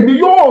pé èmi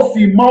yóò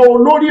sì mọ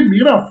olórí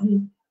mìíràn fún.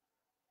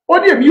 Ó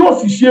ní èmi yóò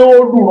sì ṣe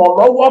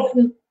olùrànlọ́wọ́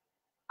fún.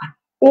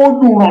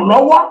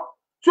 Olùrànlọ́wọ́.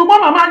 Ṣùgbọ́n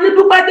màmá yín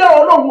Dúpẹ́ jẹ́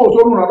Ọlọ́run ò ṣe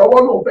olùrànlọ́wọ́,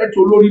 lòun fẹ́ ti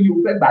olórí ni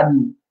òun fẹ́ gbà ní.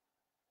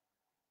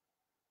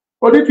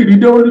 Onítìrí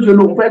dé oníṣe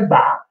lòun fẹ́ gbà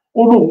á,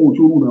 ó lòun ò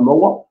ṣe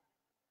olùrànlọ́wọ́.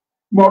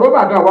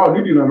 Mọ̀rọ́bà gan wa ò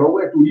nídìí ìrànlọ́wọ́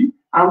ẹ̀ torí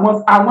àwọn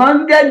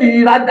áńgẹ́lì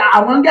ìrajà,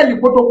 àwọn áńgẹ́lì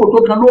kótókótó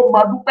kan ló mọ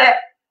Dúpẹ́.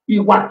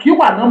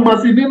 Ìwàkíwà náà mọ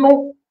sí nínú.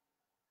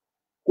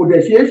 Kò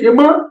dẹ̀ ṣeé ṣe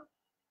mọ́.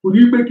 Torí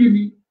pé kí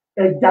ni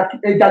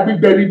ẹja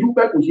gbígbẹ ni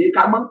Dúpẹ́, kò ṣeé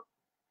ká mọ́.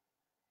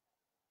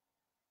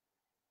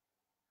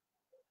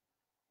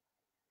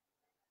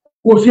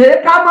 Kò ṣeé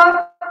ká mọ́.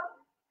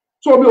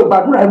 Tó mi ò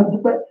gbàdúrà irú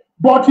Dúpẹ́.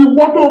 Bọ́tí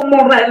wọ́n tó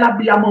mọ́ra ẹ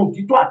lábíyamọ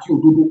òtítọ́ àti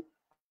òdodo.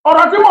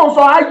 Ọ̀rọ̀ tí mò ń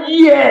sọ á yí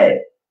ẹ̀.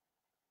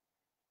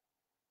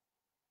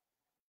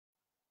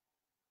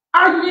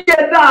 Á yí ẹ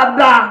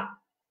dáadáa.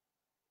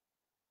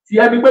 Tí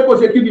ẹni pé kò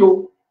ṣe kí ni o,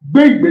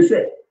 gbé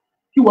ìgbésẹ̀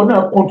kí wọn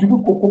náà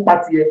contribute kó kópa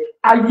tiẹ̀.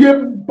 Ayé ń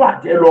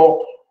bàjẹ́ lọ,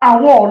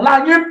 àwọn ọ̀la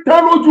yín ń tán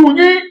lójú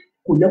yín,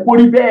 kò yẹ kó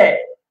rí bẹ́ẹ̀.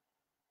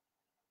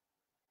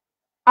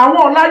 Àwọn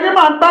ọ̀la yín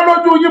máa ń tán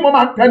lójú yín, mo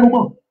máa ń tẹnu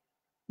mọ́,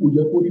 kò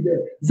yẹ kó rí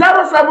bẹ́ẹ̀.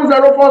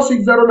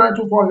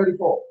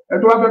 07046092484. Ẹ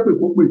tó bá fẹ́ pè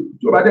kó pè,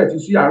 tí o bá dẹ̀ ti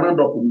sí àárín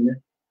ọ̀dọ̀kùnrin yẹn.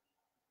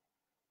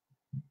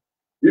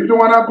 If you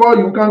wanna call,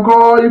 you can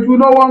call. If you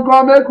no wan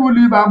call, make you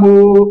leave am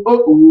o.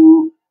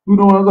 You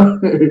no wan call.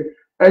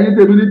 Ẹ̀yin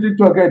tèmi ní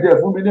TikTok ẹ jẹ́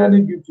fún mi ní ẹni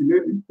gift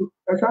lẹ́nu.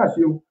 Ẹ ṣáà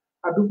ṣeun,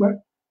 a dúpẹ́.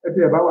 Ẹ ti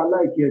ẹ̀ bá wa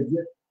láìkí ẹ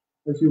jẹ́.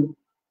 Ẹ ṣeun.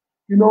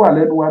 Kí ló wà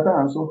lẹ́nu wa tá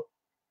à ń sọ?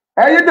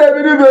 Ẹ̀yin tèmi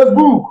ní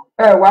Facebook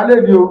ẹ wà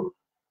lédi o.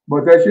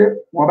 Bọ̀tẹ́ ṣe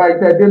wọ́n bá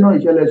ìtẹ́ dé náà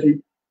ìṣẹ̀lẹ̀ ṣe.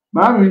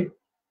 Màámi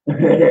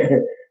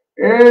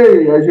ẹ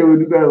ṣe o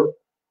dúpẹ́ o.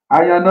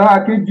 Àyànná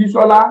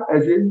Akínjísọ́lá ẹ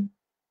ṣe.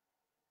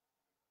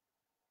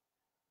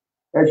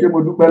 Ẹ ṣe mo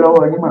dúpẹ́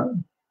lọ́wọ́ yín mà.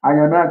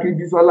 Àyànná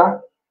Akínjísọ́lá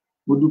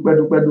mo dúpẹ́.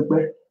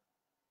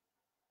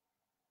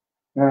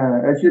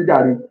 Ẹ ṣe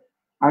jàre.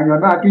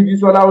 Àyànná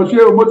Akínjísọ́lá o ṣe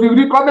o, mo ti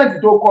rí kọ́mẹ̀ntì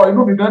tó kọ,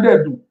 inú mi gan dẹ̀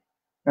dùn.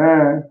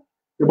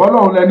 Ìbọn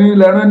lọ́hùn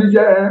lẹ́rán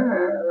níṣẹ́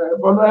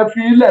ẹ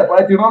fi ilẹ̀ fún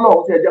ẹ ti rán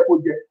lọ́hùn tí ẹ jẹ́ kó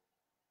jẹ.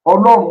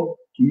 Ọlọ́run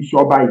kì í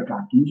ṣọba ìkà,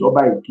 kì í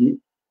ṣọba èké.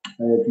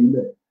 Ẹ fi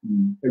ilẹ̀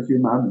ẹ ṣe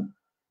màámi.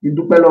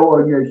 Ìdúpẹ́ lọ́wọ́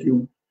yín ẹ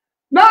ṣeun.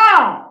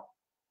 Now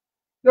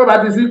tí o bá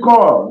ti sí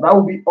call, that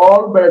will be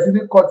all. Bẹ̀rẹ̀ sí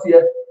ní kọ́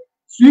tiẹ̀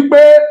sí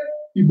pé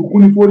ìbùkún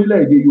ni fún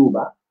orílẹ̀-èdè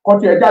Yorùbá. Kọ́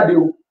tiẹ̀ jáde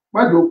o,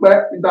 má jò pẹ́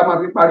nígbà máa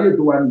fi parí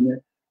ètò wa nìyẹn.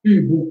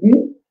 Ìbùkún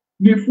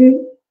ni fún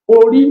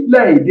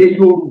orílẹ̀-èdè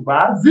Yorùbá.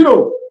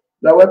 0.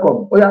 You're welcome.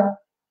 Ó yá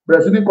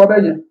bẹ̀rẹ̀ sí ní kọ́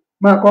bẹ́ẹ̀ yẹn.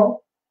 Máa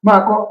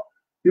kọ́.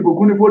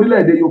 Ìbùkún ni fún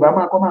orílẹ̀-èdè Yorùbá.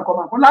 Máa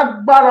kọ́.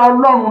 Lágbára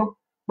Ọlọ́run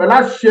pẹ̀lú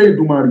àṣẹ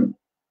Ìdùmarè.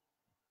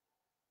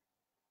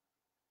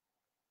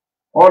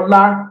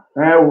 Ọlá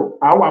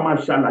àwa máa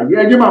ṣàlàyé.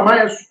 Ẹ̀yin màmá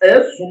ẹ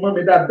sùn mọ́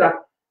mi dáadáa.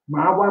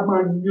 Màá wá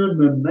máa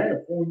yànnàná ẹ̀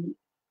fún yín.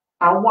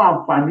 Àwọn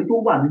àǹfààní tó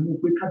wà nínú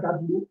pé ká dá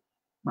dúró,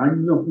 màá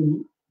yàn fún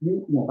yín ní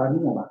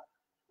níwọ̀nba.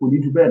 Kò ní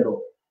ju bẹ́ẹ̀ lọ.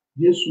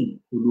 Jésù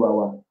Olúwa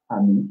wa,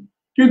 àmín.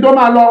 Kí n tó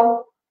máa lọ,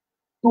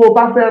 tó o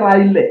bá fẹ́ ra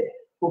ilẹ̀,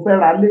 tó fẹ́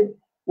ra lé,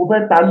 o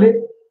fẹ́ ta lé,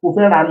 o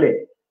fẹ́ ra lẹ̀,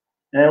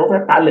 o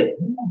fẹ́ talẹ̀,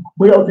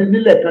 bóyá o ti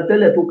nílẹ̀ kan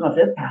tẹ́lẹ̀ tó kàn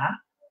fẹ́ tà á,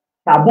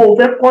 tàbí o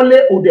fẹ́ kọ́lé,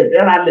 o dẹ̀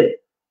fẹ́ ra lẹ̀.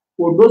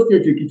 Ondo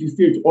State, Èkìtì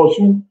State,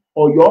 Ọ̀ṣun,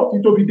 Ọ̀yọ́, tí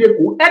tó fi dé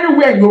Èkó,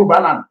 anywhere in Yorùbá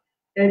land,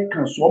 ẹ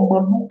kàn sọ́mọ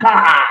lúkà.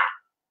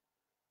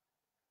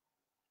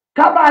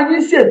 Ká bá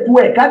yín ṣètò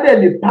ẹ̀, ká dẹ̀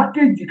lè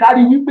pákéjì, ká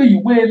rí wípé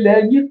ìwé ilẹ̀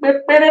yín pé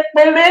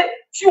pérépéré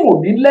tí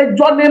ò ní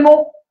lẹ́jọ́ nínú.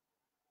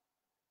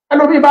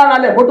 Ẹlòmíì bá ra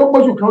lẹ̀ kó tó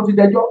pósù kan ó ti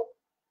dẹjọ́.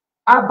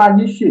 Á bá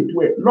yín ṣètò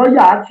ẹ̀,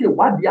 lọ́ọ̀yà á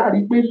ṣèwádìí, á rí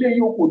pé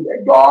léyìn kò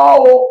lẹ́jọ́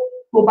o.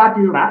 Tó bá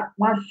ti rà á,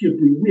 wọ́n á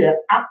ṣètò ìwé ẹ̀,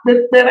 á pé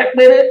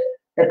pérépéré,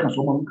 ẹ kàn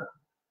sọ́mọ lúkà.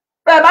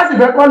 Bẹ́ẹ̀ bá sì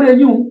fẹ́ kọ́lé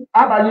yín,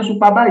 á bá yín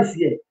supervise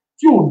ẹ̀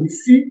tí ò ní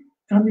sí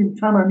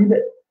tánà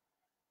níbẹ̀.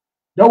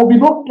 There will be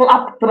no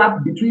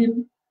clap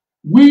between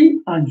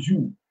we and you.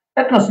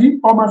 Ẹ kàn sí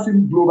Asiri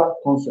Global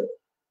Concept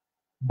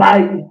by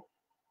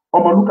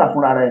Ọmọlúkà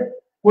fúnra rẹ̀.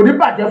 Kò ní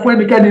bàjẹ́ fún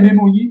ẹnikẹ́ni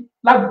nínú yín.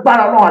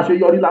 Lágbára náà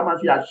àṣeyọrí la máa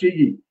ṣe,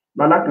 àṣeyè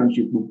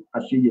lálákànṣepo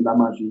àṣeyè la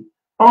máa ṣe.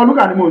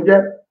 Ọmọlúkà ni mò ń jẹ́,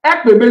 ẹ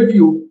pè méjì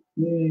o.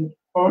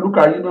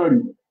 Ọmọlúkà yín náà rí.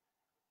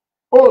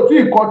 O tí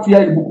ì kọ́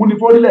tiẹ̀ ìbùkún ní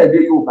fórílẹ̀-èdè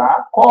Yorùbá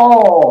kọ́